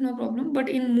supportive, no problem. But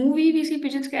in movie, we see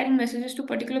pigeons carrying messages to a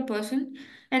particular person,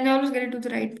 and they always get it to the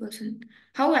right person.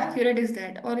 How accurate is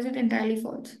that, or is it entirely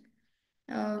false?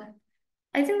 Uh,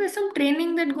 I think there's some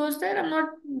training that goes there. I'm not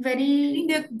I think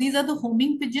very. these are the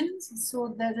homing pigeons.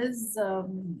 So there is,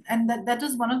 and that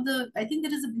is one of the. I think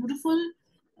there is a beautiful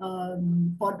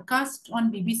podcast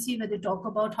on BBC where they talk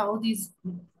about how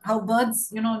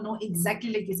birds, know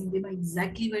exactly, like you're saying, they know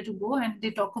exactly where to go, and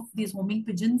they talk of these homing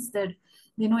pigeons that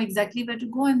they know exactly where to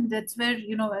go, and that's where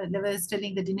I was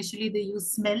telling that initially they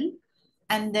use smell,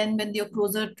 and then when they're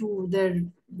closer to their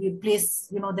place,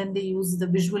 then they use the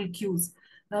visual cues.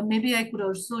 Maybe I could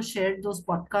also share those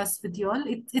podcasts with you all.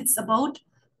 It's about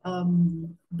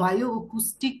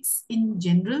bioacoustics in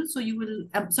general. So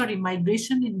I'm sorry,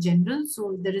 migration in general.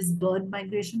 So there is bird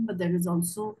migration, but there is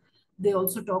also, they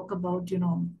also talk about,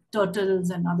 turtles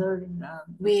and other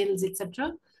whales,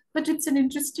 etc. But it's an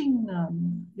interesting,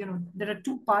 there are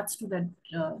two parts to that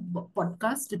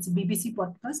podcast. It's a BBC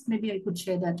podcast. Maybe I could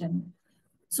share that, and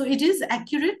so it is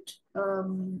accurate.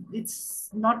 It's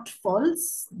not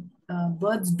false.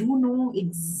 Birds do know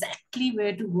exactly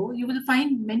where to go. You will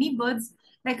find many birds,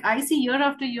 like I see year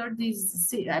after year, these,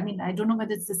 say, I mean, I don't know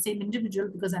whether it's the same individual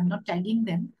because I'm not tagging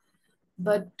them.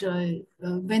 But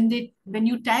when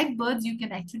you tag birds, you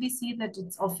can actually see that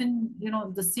it's often,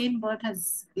 the same bird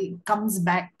it comes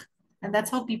back. And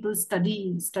that's how people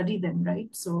study them, right?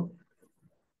 So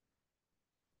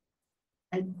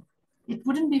I, it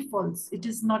wouldn't be false. It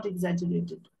is not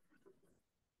exaggerated.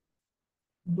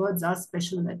 Birds are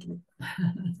special that way.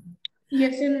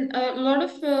 Yes, in a lot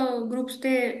of groups,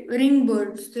 they ring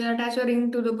birds. They attach a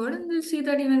ring to the bird, and we see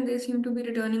that even they seem to be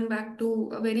returning back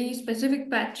to a very specific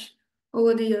patch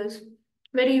over the years.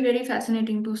 Very, very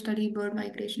fascinating to study bird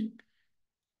migration.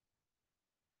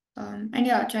 And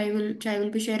yeah, Chai will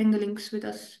be sharing the links with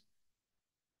us.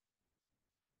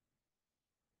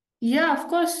 Yeah, of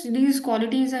course, these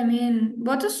qualities. I mean,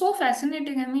 birds are so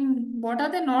fascinating. I mean, what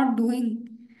are they not doing?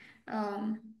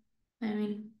 Um, I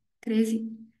mean, crazy.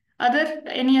 Other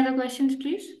any other questions,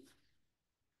 please?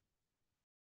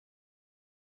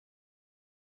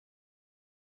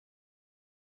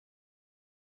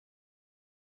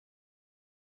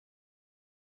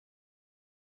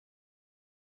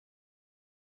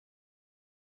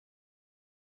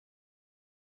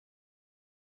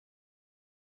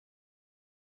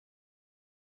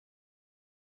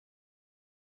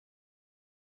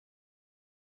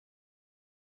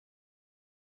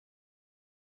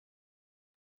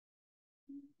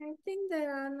 I think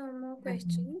there are no more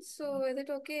questions. So is it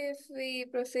okay if we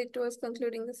proceed towards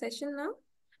concluding the session now?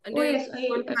 And Oh do you yes,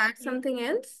 want to add something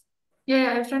else?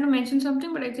 yeah, I was trying to mention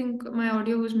something, but I think my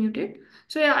audio was muted.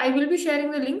 So yeah, I will be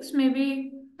sharing the links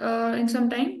maybe in some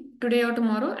time today or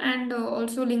tomorrow, and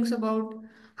also links about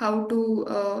how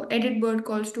to edit bird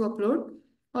calls to upload.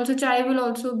 Also, Chai will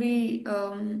also be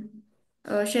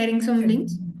sharing some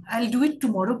links. I'll do it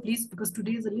tomorrow, please, because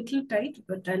today is a little tight,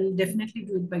 but I'll definitely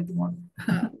do it by tomorrow.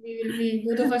 We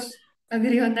both of us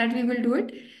agree on that. We will do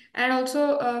it. And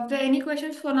also, if there are any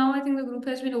questions for now, I think the group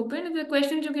has been open. If there are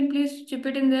questions, you can please chip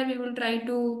it in there. We will try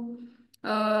to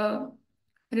uh,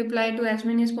 reply to as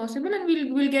many as possible, and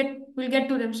we'll get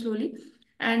to them slowly.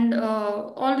 And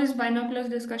all these binoculars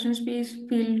discussions, please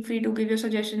feel free to give your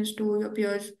suggestions to your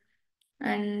peers,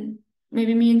 and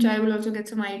maybe me and Chai will also get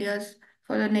some ideas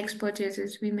for the next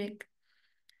purchases we make.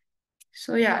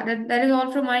 So yeah, that is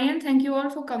all from my end. Thank you all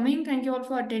for coming. Thank you all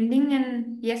for attending.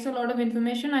 And yes, a lot of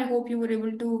information. I hope you were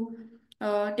able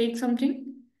to take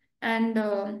something.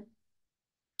 And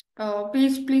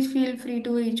please feel free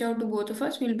to reach out to both of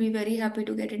us. We'll be very happy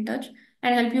to get in touch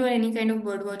and help you in any kind of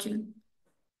bird watching.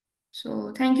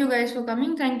 So thank you guys for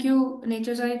coming. Thank you,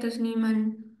 Nature Sai, Tasneem,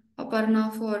 and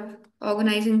Aparna for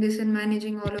organizing this and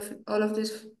managing all of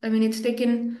this. I mean, it's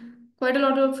taken quite a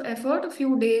lot of effort,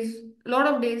 a lot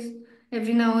of days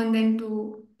every now and then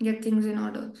to get things in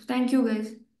order. So thank you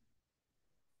guys.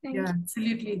 Thank Yeah, you.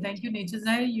 absolutely. Thank you, Nature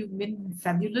Zai. You've been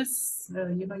fabulous.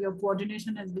 Your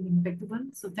coordination has been impeccable.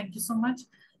 So thank you so much.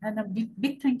 And a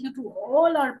big thank you to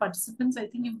all our participants. I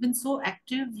think you've been so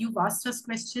active. You've asked us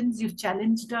questions. You've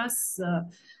challenged us.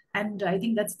 And I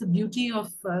think that's the beauty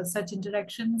of such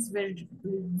interactions where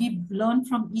we learn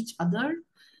from each other.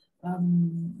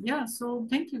 Yeah, so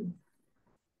thank you.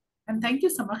 And thank you,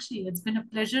 Samakshi. It's been a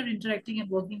pleasure interacting and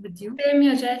working with you. Same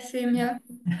here, Jai. Same here.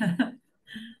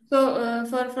 So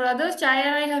for others, Chai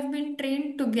and I have been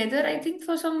trained together, I think,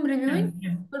 for some Yeah, reviewing,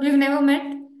 yeah. but we've never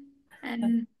met,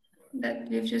 and that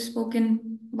we've just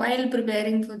spoken while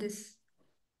preparing for this.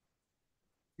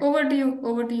 Over to you,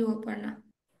 Aparna.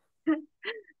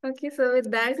 Okay, so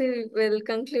with that, we will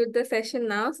conclude the session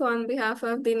now. So, on behalf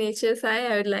of the Nature Sci,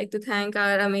 I would like to thank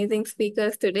our amazing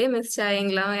speakers today, Ms. Chai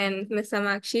Ingla and Ms.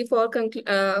 Samakshi, for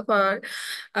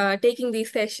taking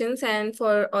these sessions and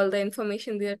for all the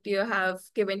information that you have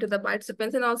given to the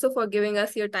participants, and also for giving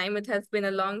us your time. It has been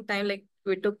a long time, like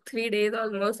we took 3 days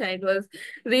almost, and it was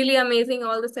really amazing.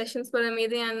 All the sessions were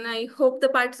amazing, and I hope the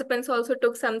participants also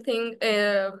took something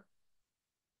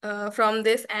from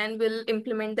this and will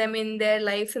implement them in their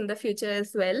lives in the future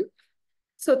as well.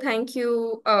 So thank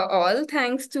you all.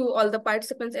 Thanks to all the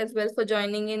participants as well for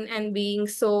joining in and being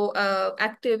so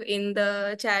active in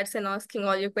the chats and asking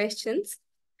all your questions.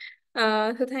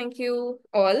 So thank you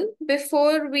all.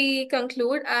 Before we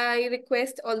conclude, I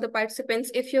request all the participants,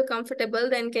 if you're comfortable,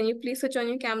 then can you please switch on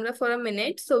your camera for a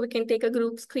minute so we can take a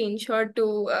group screenshot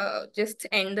to just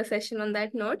end the session on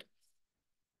that note.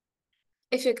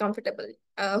 If you're comfortable.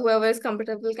 Whoever is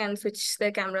comfortable can switch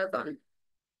their cameras on.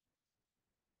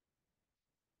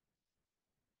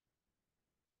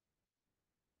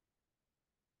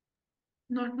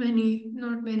 Not many,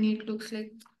 it looks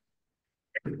like.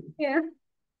 Yeah.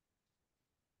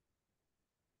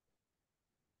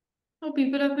 Oh,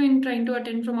 people have been trying to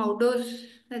attend from outdoors.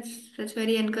 That's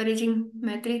very encouraging,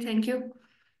 Maitri. Thank you.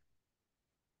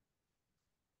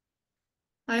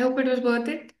 I hope it was worth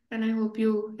it, and I hope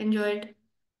you enjoyed.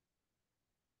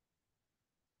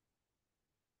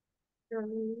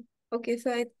 Okay,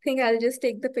 so I think I'll just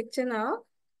take the picture now.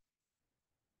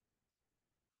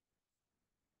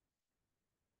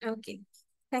 Okay.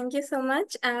 Thank you so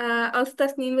much. Also,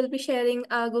 Tasneem will be sharing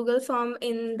a Google form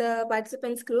in the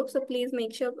participants group. So please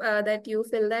make sure that you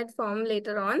fill that form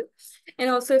later on. And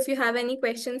also, if you have any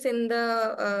questions in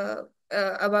the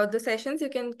about the sessions, you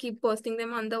can keep posting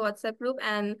them on the WhatsApp group,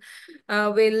 and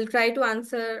we'll try to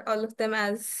answer all of them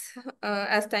as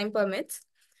time permits.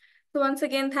 So once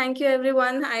again, thank you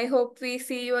everyone. I hope we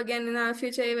see you again in our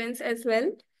future events as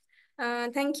well.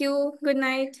 Thank you. Good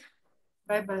night.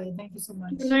 Bye bye. Thank you so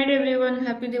much. Good night, everyone.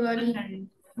 Happy Good Diwali. night.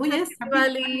 Oh, Happy yes. Happy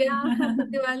Diwali. Yeah, happy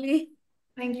Diwali. Diwali.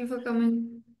 Thank you for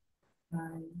coming.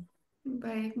 Bye.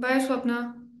 Bye. Bye,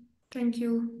 Swapna. Thank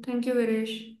you. Thank you,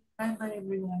 Viresh. Bye bye,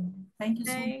 everyone. Thank you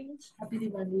so Bye. much. Happy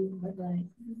Diwali. Bye bye.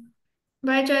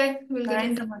 Bye, Chai. We'll get Bye,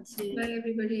 in touch. Samakshi. Bye,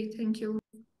 everybody. Thank you.